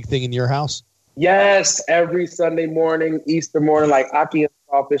that a big thing in your house? Yes, every Sunday morning, Easter morning, like ackee and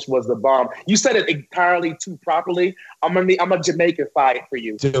saltfish was the bomb. You said it entirely too properly. I'm a Jamaican fight for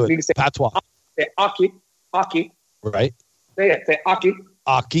you. Do You need it. to say Patois. Say ackee. Right? Say it. Say ackee.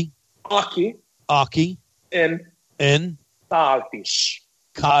 Ackee. Ackee. And Saltfish.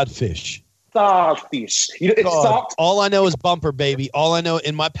 codfish. Saltfish. It's God. salt. All I know is bumper, baby. All I know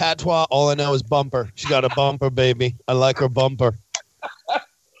in my patois, all I know is bumper. She got a bumper, baby. I like her bumper.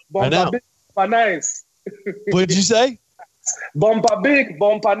 Bumper big, bumper nice. What did you say? Bumper big,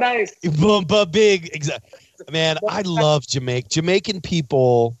 bumper nice. Bumper big. Exactly. Man, I love Jamaica. Jamaican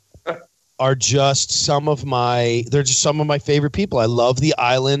people are just they're just some of my favorite people. I love the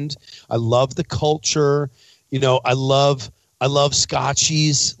island. I love the culture. You know, I love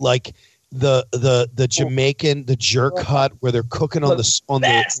scotchies, like the Jamaican, the jerk hut where they're cooking on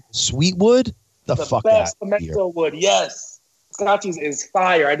the sweet wood. The fuck best out pimento wood, yes. Scotchies is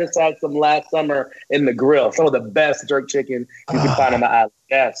fire. I just had some last summer in the grill. Some of the best jerk chicken you can find on the island.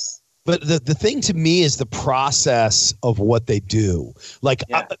 Yes. But the thing to me is the process of what they do. Like,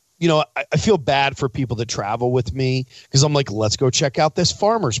 Yeah. I feel bad for people that travel with me because I'm like, let's go check out this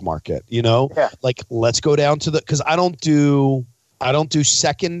farmer's market, Yeah. like let's go down to because I don't do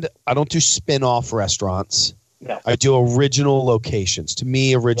spin-off restaurants. No. I do original locations. To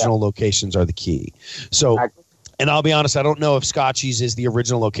me, original locations are the key. So, and I'll be honest, I don't know if Scotchies is the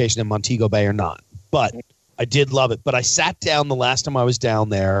original location in Montego Bay or not, but I did love it. But I sat down the last time I was down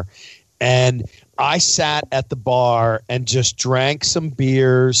there, and I sat at the bar and just drank some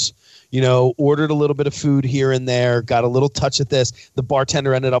beers, ordered a little bit of food here and there, got a little touch of this. The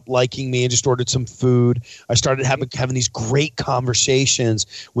bartender ended up liking me and just ordered some food. I started having these great conversations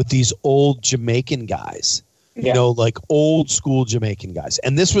with these old Jamaican guys. Yeah. Like old school Jamaican guys.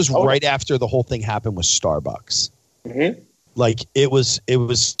 And this was right after the whole thing happened with Starbucks. Mm-hmm. Like it was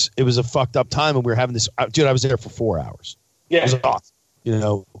a fucked up time, and we were having this. Dude, I was there for 4 hours. Yeah. It was awesome.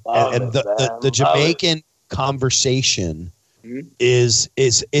 And the Jamaican conversation is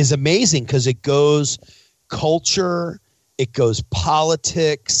amazing because it goes culture, it goes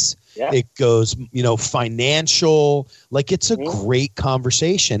politics. Yeah. It goes, financial. Like it's a great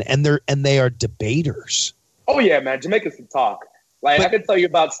conversation, and they are debaters. Oh yeah, man, Jamaicans can talk. Like I can tell you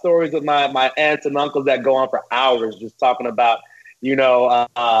about stories of my aunts and uncles that go on for hours, just talking about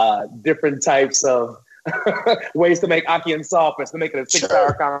different types of ways to make ackee and saltfish to make it a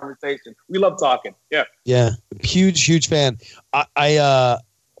 6-hour conversation. We love talking. Yeah. Yeah, huge fan. I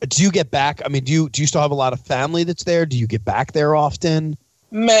do you get back? I mean, do you still have a lot of family that's there? Do you get back there often?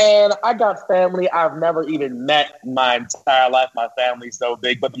 Man, I got family I've never even met in my entire life. My family's so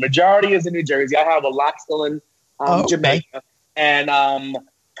big, but the majority is in New Jersey. I have a lot still in Jamaica. And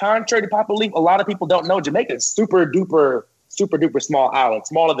contrary to popular belief, a lot of people don't know Jamaica is super duper small island,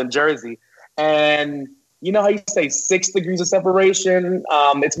 smaller than Jersey. And you know how you say 6 degrees of separation?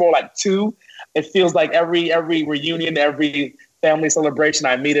 It's more like 2. It feels like every reunion, every family celebration,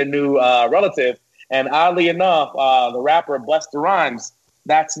 I meet a new relative. And oddly enough, the rapper Busta Rhymes,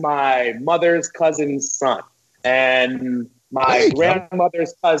 that's my mother's cousin's son. And my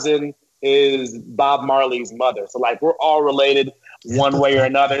grandmother's cousin is Bob Marley's mother. So like we're all related one way or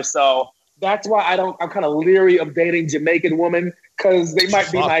another. So that's why I'm kind of leery of dating Jamaican women because they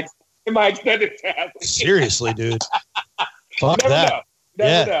might be my extended family. Seriously, dude. Fuck that.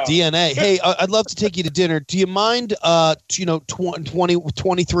 Never know. DNA. Hey, I'd love to take you to dinner. Do you mind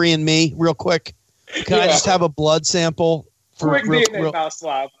 23andMe real quick? Can I just have a blood sample? Quick DNA mouse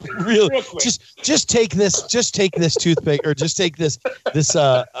swab. Real quick. Just take this toothpick or just take this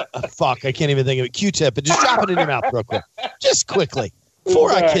fuck, I can't even think of it, Q-tip, and just drop it in your mouth real quick. Just quickly.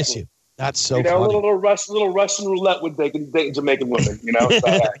 Before I kiss you. That's so funny. Little Russian roulette with dating Jamaican women, So,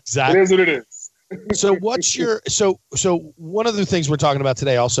 exactly. It is what it is. So what's your so one of the things we're talking about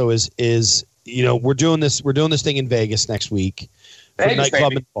today also is we're doing this thing in Vegas next week for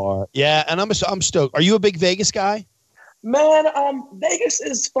nightclub and bar. Yeah, and I'm stoked. Are you a big Vegas guy? Man, Vegas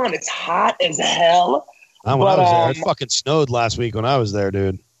is fun. It's hot as hell. When I was there, it fucking snowed last week when I was there,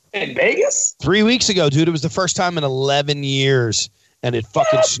 dude. In Vegas? 3 weeks ago, dude. It was the first time in 11 years, and it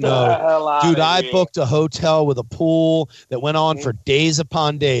fucking snowed. Dude, I booked a hotel with a pool that went on for days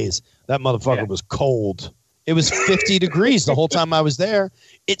upon days. That motherfucker was cold. It was 50 degrees the whole time I was there.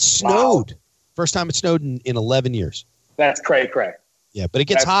 It snowed. Wow. First time it snowed in 11 years. That's cray-cray. Yeah, but it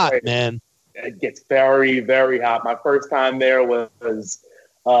gets hot, man. It gets very, very hot. My first time there was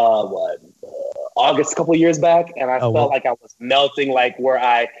August, a couple of years back, and I felt like I was melting. Like where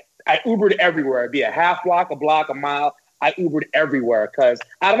I Ubered everywhere. It'd be a half block, a block, a mile. I Ubered everywhere because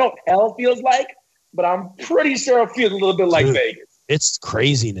I don't know what hell feels like, but I'm pretty sure it feels a little bit like Vegas. It's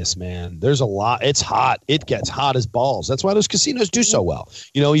craziness, man. There's a lot. It's hot. It gets hot as balls. That's why those casinos do so well.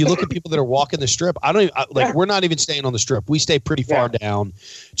 You know, you look at people that are walking the strip. We're not even staying on the strip. We stay pretty far down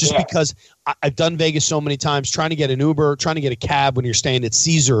just because I've done Vegas so many times. Trying to get an Uber, trying to get a cab when you're staying at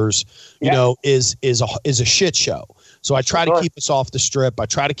Caesars, you know, is a shit show. So I try to keep us off the strip. I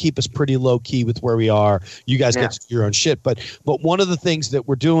try to keep us pretty low key with where we are. You guys get to do your own shit. But one of the things that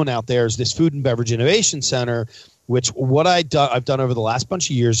we're doing out there is this Food and Beverage Innovation Center, which I've done over the last bunch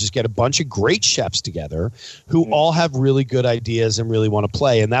of years is get a bunch of great chefs together who all have really good ideas and really want to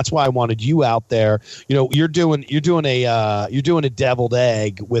play. And that's why I wanted you out there. You know, you're doing a deviled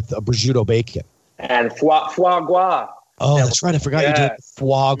egg with a prosciutto bacon and foie gras. Oh, that's right. I forgot you did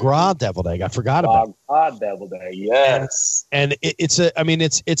foie gras deviled egg. I forgot about it. Foie gras deviled egg. Yes. And it's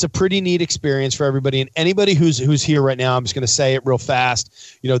a pretty neat experience for everybody. And anybody who's here right now, I'm just going to say it real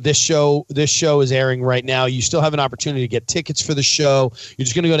fast. You know, this show is airing right now. You still have an opportunity to get tickets for the show. You're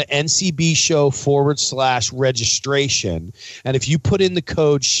just going to go to ncbshow/registration. And if you put in the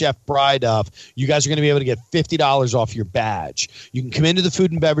code Chef Bryduff, you guys are going to be able to get $50 off your badge. You can come into the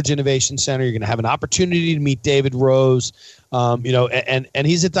Food and Beverage Innovation Center. You're going to have an opportunity to meet David Rose. You know, and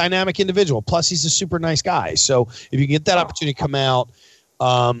he's a dynamic individual. Plus, he's a super nice guy. So if you get that opportunity to come out,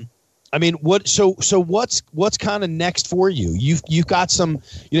 I mean, what's kind of next for you? You've got some,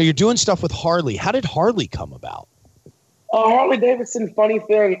 you know, you're doing stuff with Harley. How did Harley come about? Harley Davidson, funny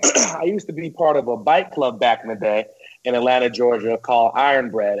thing. I used to be part of a bike club back in the day in Atlanta, Georgia, called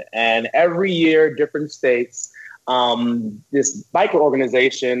Ironbread, and every year, different states, this biker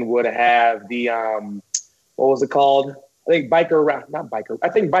organization would have the what was it called? I think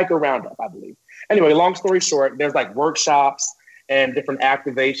Biker Roundup, I believe. Anyway, long story short, there's like workshops and different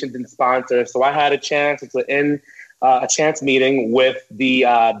activations and sponsors. So I had a chance to a chance meeting with the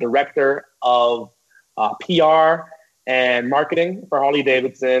director of PR and marketing for Harley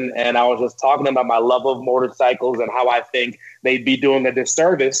Davidson. And I was just talking about my love of motorcycles and how I think they'd be doing a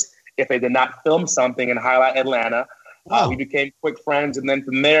disservice if they did not film something and highlight Atlanta. Wow. We became quick friends. And then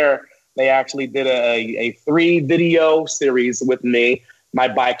from there, they actually did a 3-video series with me, my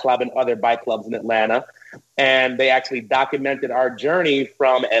bike club, and other bike clubs in Atlanta. And they actually documented our journey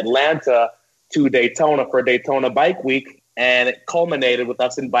from Atlanta to Daytona for Daytona Bike Week. And it culminated with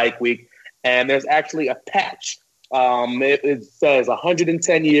us in Bike Week. And there's actually a patch. It says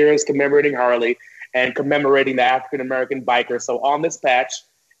 110 years commemorating Harley and commemorating the African-American biker. So on this patch,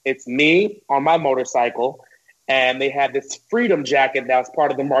 it's me on my motorcycle. And they had this freedom jacket that was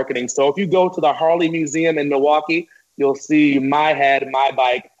part of the marketing. So if you go to the Harley Museum in Milwaukee, you'll see my head, my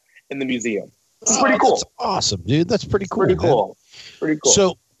bike in the museum. It's pretty cool. That's awesome, dude. That's pretty cool. Pretty cool. Pretty cool.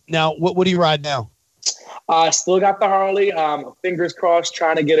 So now, what do you ride now? I still got the Harley. Fingers crossed,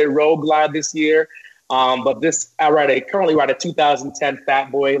 trying to get a Road Glide this year. But I currently ride a 2010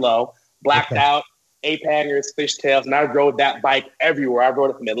 Fat Boy Low, blacked out. 8 hangers, fishtails, and I rode that bike everywhere. I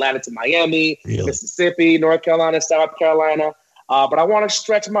rode it from Atlanta to Miami, Mississippi, North Carolina, South Carolina. But I want to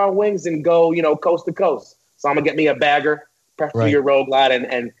stretch my wings and go, you know, coast to coast. So I'm going to get me a bagger, preferably a Road Glide,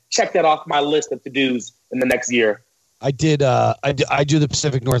 and check that off my list of to-dos in the next year. I did. I do the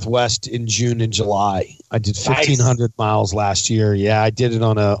Pacific Northwest in June and July. I did 1,500 miles last year. Yeah, I did it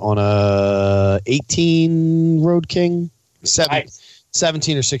on a 18 Road King,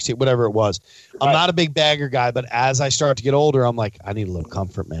 17 or 16, whatever it was. I'm not a big bagger guy, but as I start to get older, I'm like, I need a little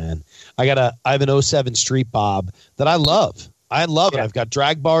comfort, man. I have an 07 Street Bob that I love. I love it. I've got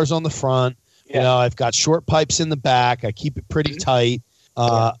drag bars on the front. You know, I've got short pipes in the back. I keep it pretty tight.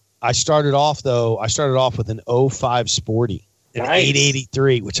 I started off with an 05 Sporty, an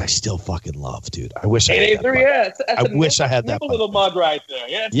 883, which I still fucking love, dude. I wish I had that. I wish I had that. Little mud right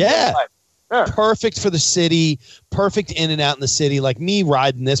there. Yeah. Perfect for the city, perfect in and out in the city. Like me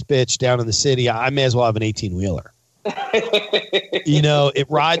riding this bitch down in the city, I may as well have an 18-wheeler. You know, it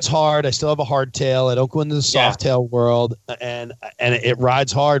rides hard. I still have a hardtail. I don't go into the softtail world, and it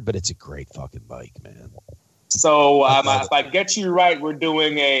rides hard, but it's a great fucking bike, man. So if I get you right, we're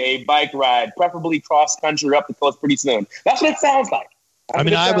doing a bike ride, preferably cross country up the coast pretty soon. That's what it sounds like. I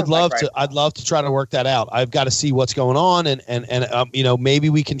mean, I would love to. I'd love to try to work that out. I've got to see what's going on, and you know, maybe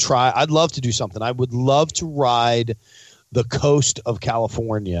we can try. I'd love to do something. I would love to ride the coast of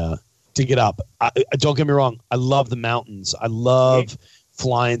California to get up. Don't get me wrong. I love the mountains. I love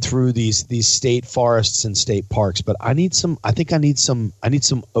flying through these state forests and state parks, but I need some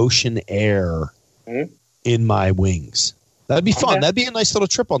ocean air in my wings. That'd be fun. That'd be a nice little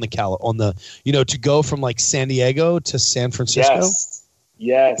trip on the to go from like San Diego to San Francisco.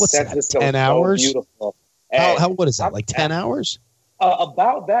 Yes. What's San that? Francisco 10 hours? So beautiful. How what is that? Like 10 hours?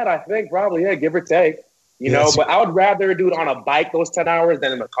 About that, I think probably, give or take. But I would rather do it on a bike those 10 hours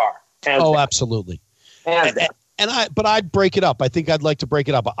than in a car. Absolutely. But I'd break it up. I think I'd like to break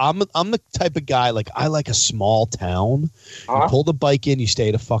it up. I'm the type of guy, like, I like a small town. You pull the bike in, you stay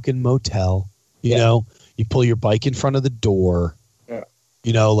at a fucking motel. You know, you pull your bike in front of the door.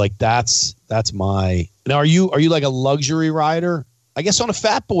 Yeah. Like that's my. Now, are you like a luxury rider? I guess on a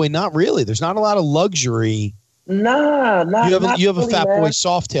Fat Boy, not really. There's not a lot of luxury. Nah. You have a Fat Boy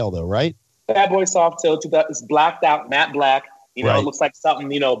Softail though, right? Fat Boy Softail. It's blacked out, matte black. It looks like something,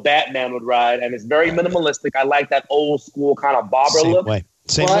 Batman would ride. And it's very minimalistic. I like that old school kind of bobber look.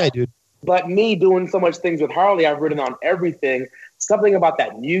 Same way, dude. But me doing so much things with Harley, I've ridden on everything. Something about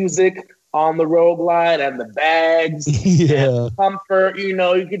that music on the Road Glide and the bags. Yeah. And comfort, you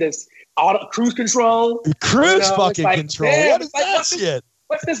could just cruise control. Cruise fucking control. What is that shit?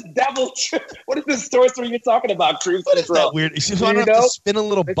 What's this devil? What is this sorcery you're talking about? Cruise control. What is that weird? You don't have to spin a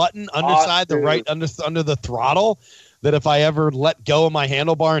little button underside the right under the throttle. That if I ever let go of my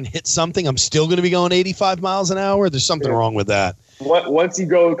handlebar and hit something, I'm still going to be going 85 miles an hour. There's something wrong with that. Once you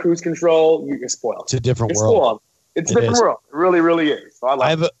go cruise control, you're spoiled. It's a different world. It's a different world. It really, really is. So I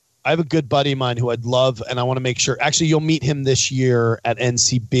have a good buddy of mine who I'd love, and I want to make sure. Actually, you'll meet him this year at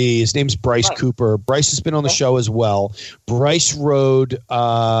NCB. His name's Bryce Cooper. Bryce has been on the show as well. Bryce rode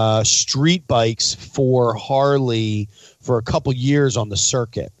street bikes for Harley for a couple years on the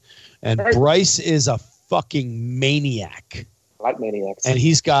circuit, and Bryce is a fucking maniac. I like maniacs. And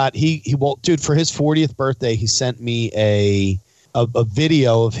he's got dude, for his 40th birthday, he sent me a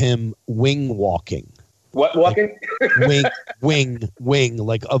video of him wing walking. What walking? Wing,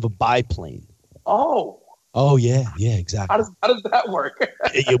 like of a biplane. Oh yeah, exactly. How does that work?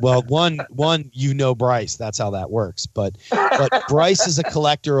 Well, one, Bryce, that's how that works. But Bryce is a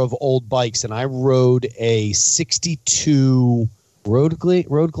collector of old bikes, and I rode a 62 Road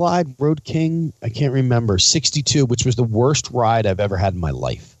King, I can't remember, 62, which was the worst ride I've ever had in my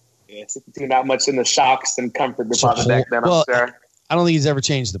life. Yeah, 62, not much in the shocks and comfort department back then, I'm sure. I don't think he's ever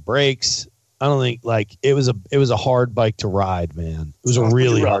changed the brakes. I don't think it was a hard bike to ride, man. It was a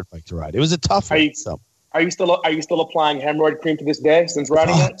really hard bike to ride. It was a tough one. Are you still applying hemorrhoid cream to this day since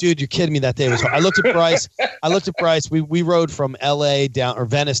riding it? Dude, you're kidding me. That day was hard. I looked at Bryce. We rode from LA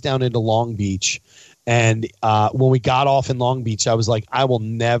Venice down into Long Beach. And when we got off in Long Beach, I was like, I will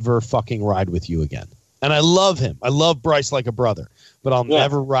never fucking ride with you again. And I love him. I love Bryce like a brother. But I'll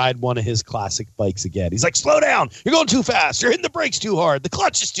never ride one of his classic bikes again. He's like, slow down. You're going too fast. You're hitting the brakes too hard. The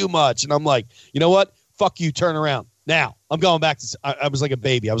clutch is too much. And I'm like, you know what? Fuck you. Turn around. Now, I'm going back to – I was like a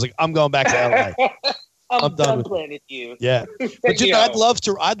baby. I was like, I'm going back to LA. I'm done playing with you. Yeah. But dude, I'd love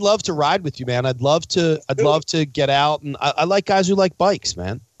to ride with you, man. I'd love to get out. And I like guys who like bikes,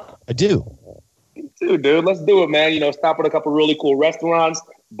 man. I do. Me too, dude. Let's do it, man. Stop at a couple really cool restaurants,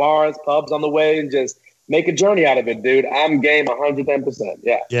 bars, pubs on the way, and just make a journey out of it, dude. I'm game 110%.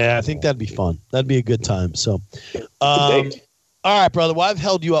 Yeah. Yeah, I think that'd be fun. That'd be a good time. So, all right, brother. Well, I've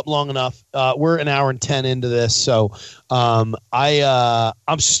held you up long enough. We're an hour and 10 into this, so I'm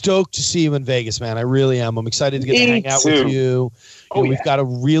stoked to see you in Vegas, man. I really am. I'm excited to get to hang out with you. We've got a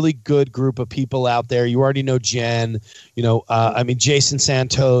really good group of people out there. You already know Jen. Jason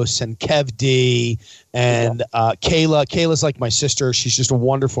Santos and Kev D and Kayla. Kayla's like my sister. She's just a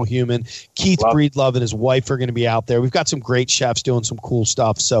wonderful human. Keith Breedlove and his wife are going to be out there. We've got some great chefs doing some cool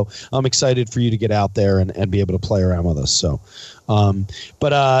stuff. So I'm excited for you to get out there and be able to play around with us. So,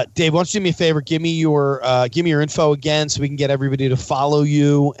 Dave, why don't you do me a favor? Give me your info again so we can get everybody to follow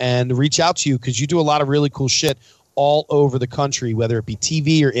you and reach out to you, because you do a lot of really cool shit all over the country, whether it be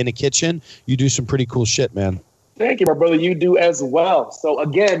TV or in a kitchen. You do some pretty cool shit, man. Thank you, my brother. You do as well. So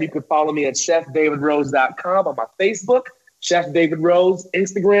again, you can follow me at chefdavidrose.com on my Facebook, Chef David Rose,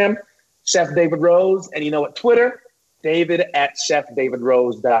 Instagram, Chef David Rose, and Twitter, David at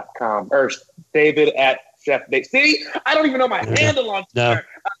chefdavidrose.com or David at Chef Dave. See, I don't even know my handle on Twitter. No.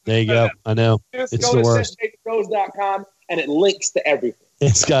 There you go. I know. Just it's go the to worst. chefdavidrose.com and it links to everything.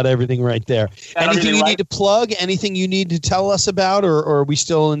 It's got everything right there. Anything you need to plug? Anything you need to tell us about, or are we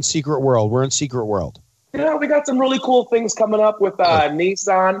still in secret world? We're in secret world. We got some really cool things coming up with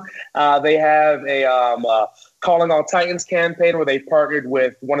Nissan. They have a Calling All Titans campaign where they partnered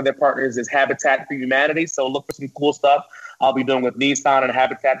with one of their partners is Habitat for Humanity. So look for some cool stuff I'll be doing with Nissan and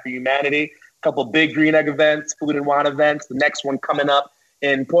Habitat for Humanity. A couple big green egg events, food and wine events. The next one coming up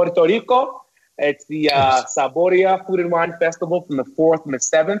in Puerto Rico. It's the Saboria Food and Wine Festival from the 4th and the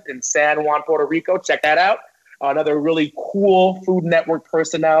 7th in San Juan, Puerto Rico. Check that out. Another really cool Food Network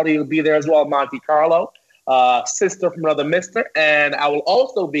personality will be there as well, Monte Carlo, sister from another mister. And I will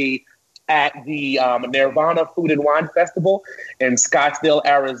also be at the Nirvana Food and Wine Festival in Scottsdale,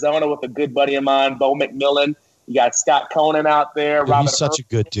 Arizona with a good buddy of mine, Bo McMillan. You got Scott Conan out there. Dude, he's such a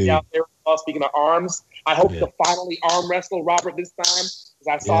good dude. Out there. Speaking of arms, I hope to finally arm wrestle Robert this time because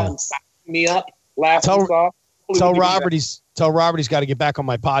I saw him signing me up last week. Tell Robert he's got to get back on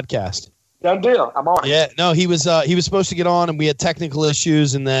my podcast. Done deal. I'm on. Yeah, no, he was supposed to get on, and we had technical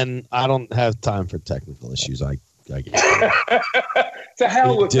issues, and then I don't have time for technical issues. I get to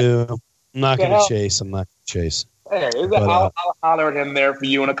hell with it. I'm not going to chase. Hey, I'll holler at him there for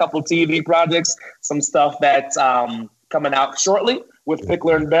you, and a couple TV projects, some stuff that's coming out shortly with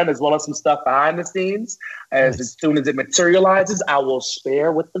Pickler and Ben, as well as some stuff behind the scenes. As soon as it materializes, I will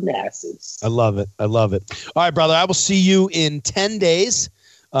share with the masses. I love it. All right, brother, I will see you in 10 days.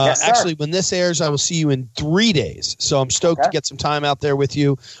 Yes, actually, when this airs, I will see you in 3 days. So I'm stoked to get some time out there with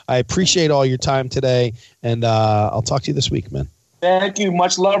you. I appreciate all your time today, and I'll talk to you this week, man. Thank you.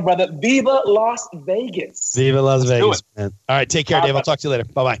 Much love, brother. Viva Las Vegas. Viva Las Vegas, man. All right, take care, Dave. I'll talk to you later.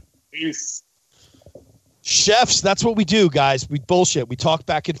 Bye-bye. Peace. Chefs, that's what we do, guys. We bullshit. We talk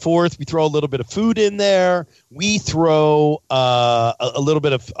back and forth. We throw a little bit of food in there. We throw a little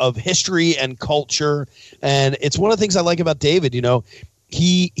bit of history and culture. And it's one of the things I like about David. You know,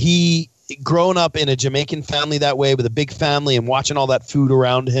 he grown up in a Jamaican family that way with a big family and watching all that food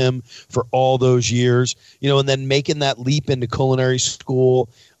around him for all those years, you know, and then making that leap into culinary school,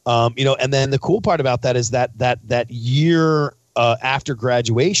 you know, and then the cool part about that is that year after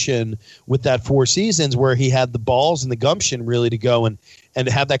graduation with that Four Seasons where he had the balls and the gumption really to go and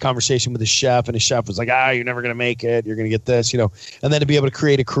have that conversation with his chef, and his chef was like, you're never going to make it. You're going to get this, you know, and then to be able to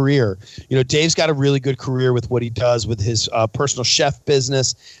create a career. You know, Dave's got a really good career with what he does with his personal chef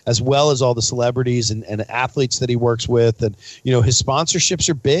business, as well as all the celebrities and athletes that he works with. And, you know, his sponsorships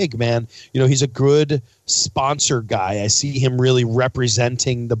are big, man. You know, he's a good sponsor guy. I see him really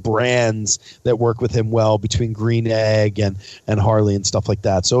representing the brands that work with him well between Green Egg and Harley and stuff like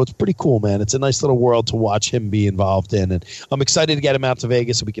that. So it's pretty cool, man. It's a nice little world to watch him be involved in. And I'm excited to get him out to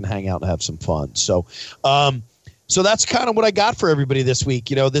Vegas so we can hang out and have some fun. So, so that's kind of what I got for everybody this week.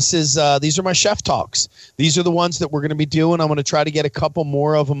 You know, this is these are my chef talks. These are the ones that we're going to be doing. I'm going to try to get a couple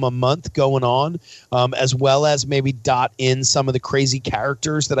more of them a month going on, as well as maybe dot in some of the crazy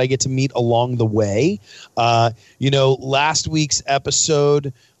characters that I get to meet along the way. You know, last week's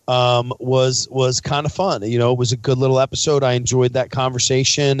episode was kind of fun. You know, it was a good little episode. I enjoyed that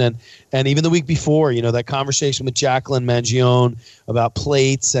conversation. And even the week before, you know, that conversation with Jacqueline Mangione about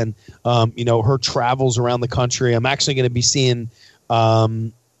plates and, you know, her travels around the country. I'm actually going to be seeing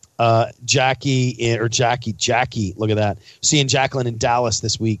Jackie, look at that, seeing Jacqueline in Dallas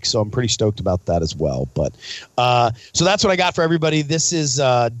this week. So I'm pretty stoked about that as well. But so that's what I got for everybody. This is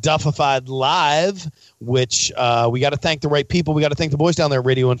Duffified Live, which we got to thank the right people. We got to thank the boys down there at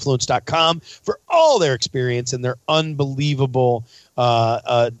RadioInfluence.com for all their experience and their unbelievable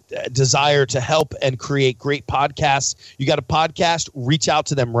desire to help and create great podcasts. You got a podcast, reach out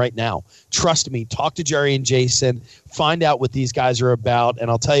to them right now. Trust me, talk to Jerry and Jason, find out what these guys are about. And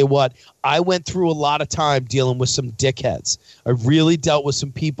I'll tell you what, I went through a lot of time dealing with some dickheads. I really dealt with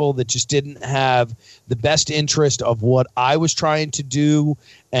some people that just didn't have the best interest of what I was trying to do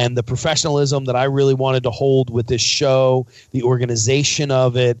and the professionalism that I really wanted to hold with this show, the organization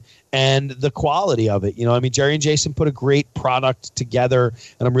of it, and the quality of it. You know, I mean, Jerry and Jason put a great product together,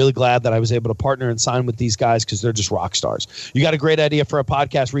 and I'm really glad that I was able to partner and sign with these guys because they're just rock stars. You got a great idea for a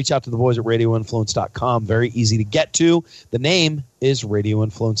podcast, reach out to the boys at RadioInfluence.com. Very easy to get to. The name is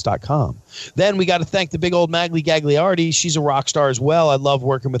RadioInfluence.com. Then we got to thank the big old Maglie Gagliardi. She's a rock star as well. I love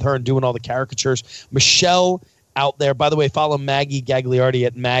working with her and doing all the caricatures. Michelle out there. By the way, follow Maggie Gagliardi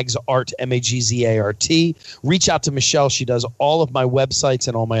at Mags Art, Magzart. Reach out to Michelle. She does all of my websites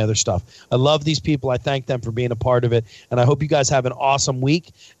and all my other stuff. I love these people. I thank them for being a part of it. And I hope you guys have an awesome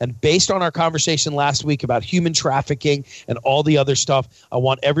week. And based on our conversation last week about human trafficking and all the other stuff, I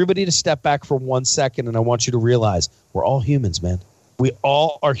want everybody to step back for 1 second. And I want you to realize we're all humans, man. We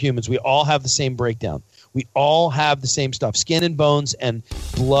all are humans. We all have the same breakdown. We all have the same stuff, skin and bones and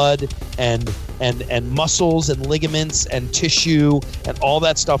blood and muscles and ligaments and tissue and all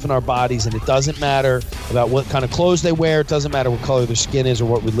that stuff in our bodies. And it doesn't matter about what kind of clothes they wear. It doesn't matter what color their skin is or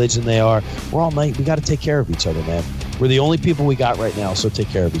what religion they are. We're all we got to take care of each other, man. We're the only people we got right now, so take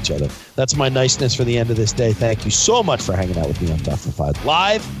care of each other. That's my niceness for the end of this day. Thank you so much for hanging out with me on Duffified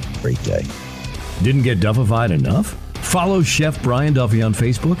Live. Great day. Didn't get Duffified enough? Follow Chef Brian Duffy on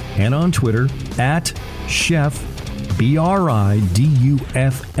Facebook and on Twitter at Chef BRIDUFF.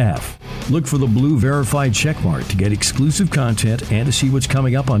 Look for the blue verified checkmark to get exclusive content and to see what's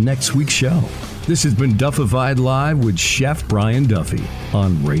coming up on next week's show. This has been Duffified Live with Chef Brian Duffy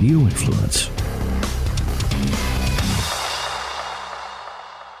on Radio Influence.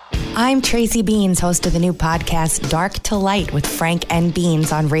 I'm Tracy Beans, host of the new podcast Dark to Light with Frank and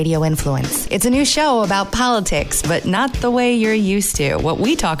Beans on Radio Influence. It's a new show about politics, but not the way you're used to. What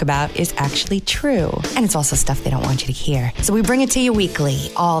we talk about is actually true. And it's also stuff they don't want you to hear. So we bring it to you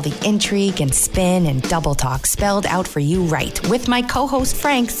weekly. All the intrigue and spin and double talk spelled out for you right. With my co-host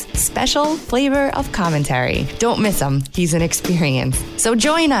Frank's special flavor of commentary. Don't miss him. He's an experience. So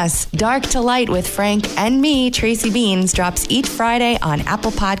join us. Dark to Light with Frank and me, Tracy Beans, drops each Friday on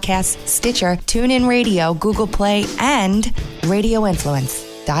Apple Podcasts, Stitcher, TuneIn Radio, Google Play, and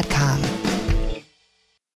RadioInfluence.com.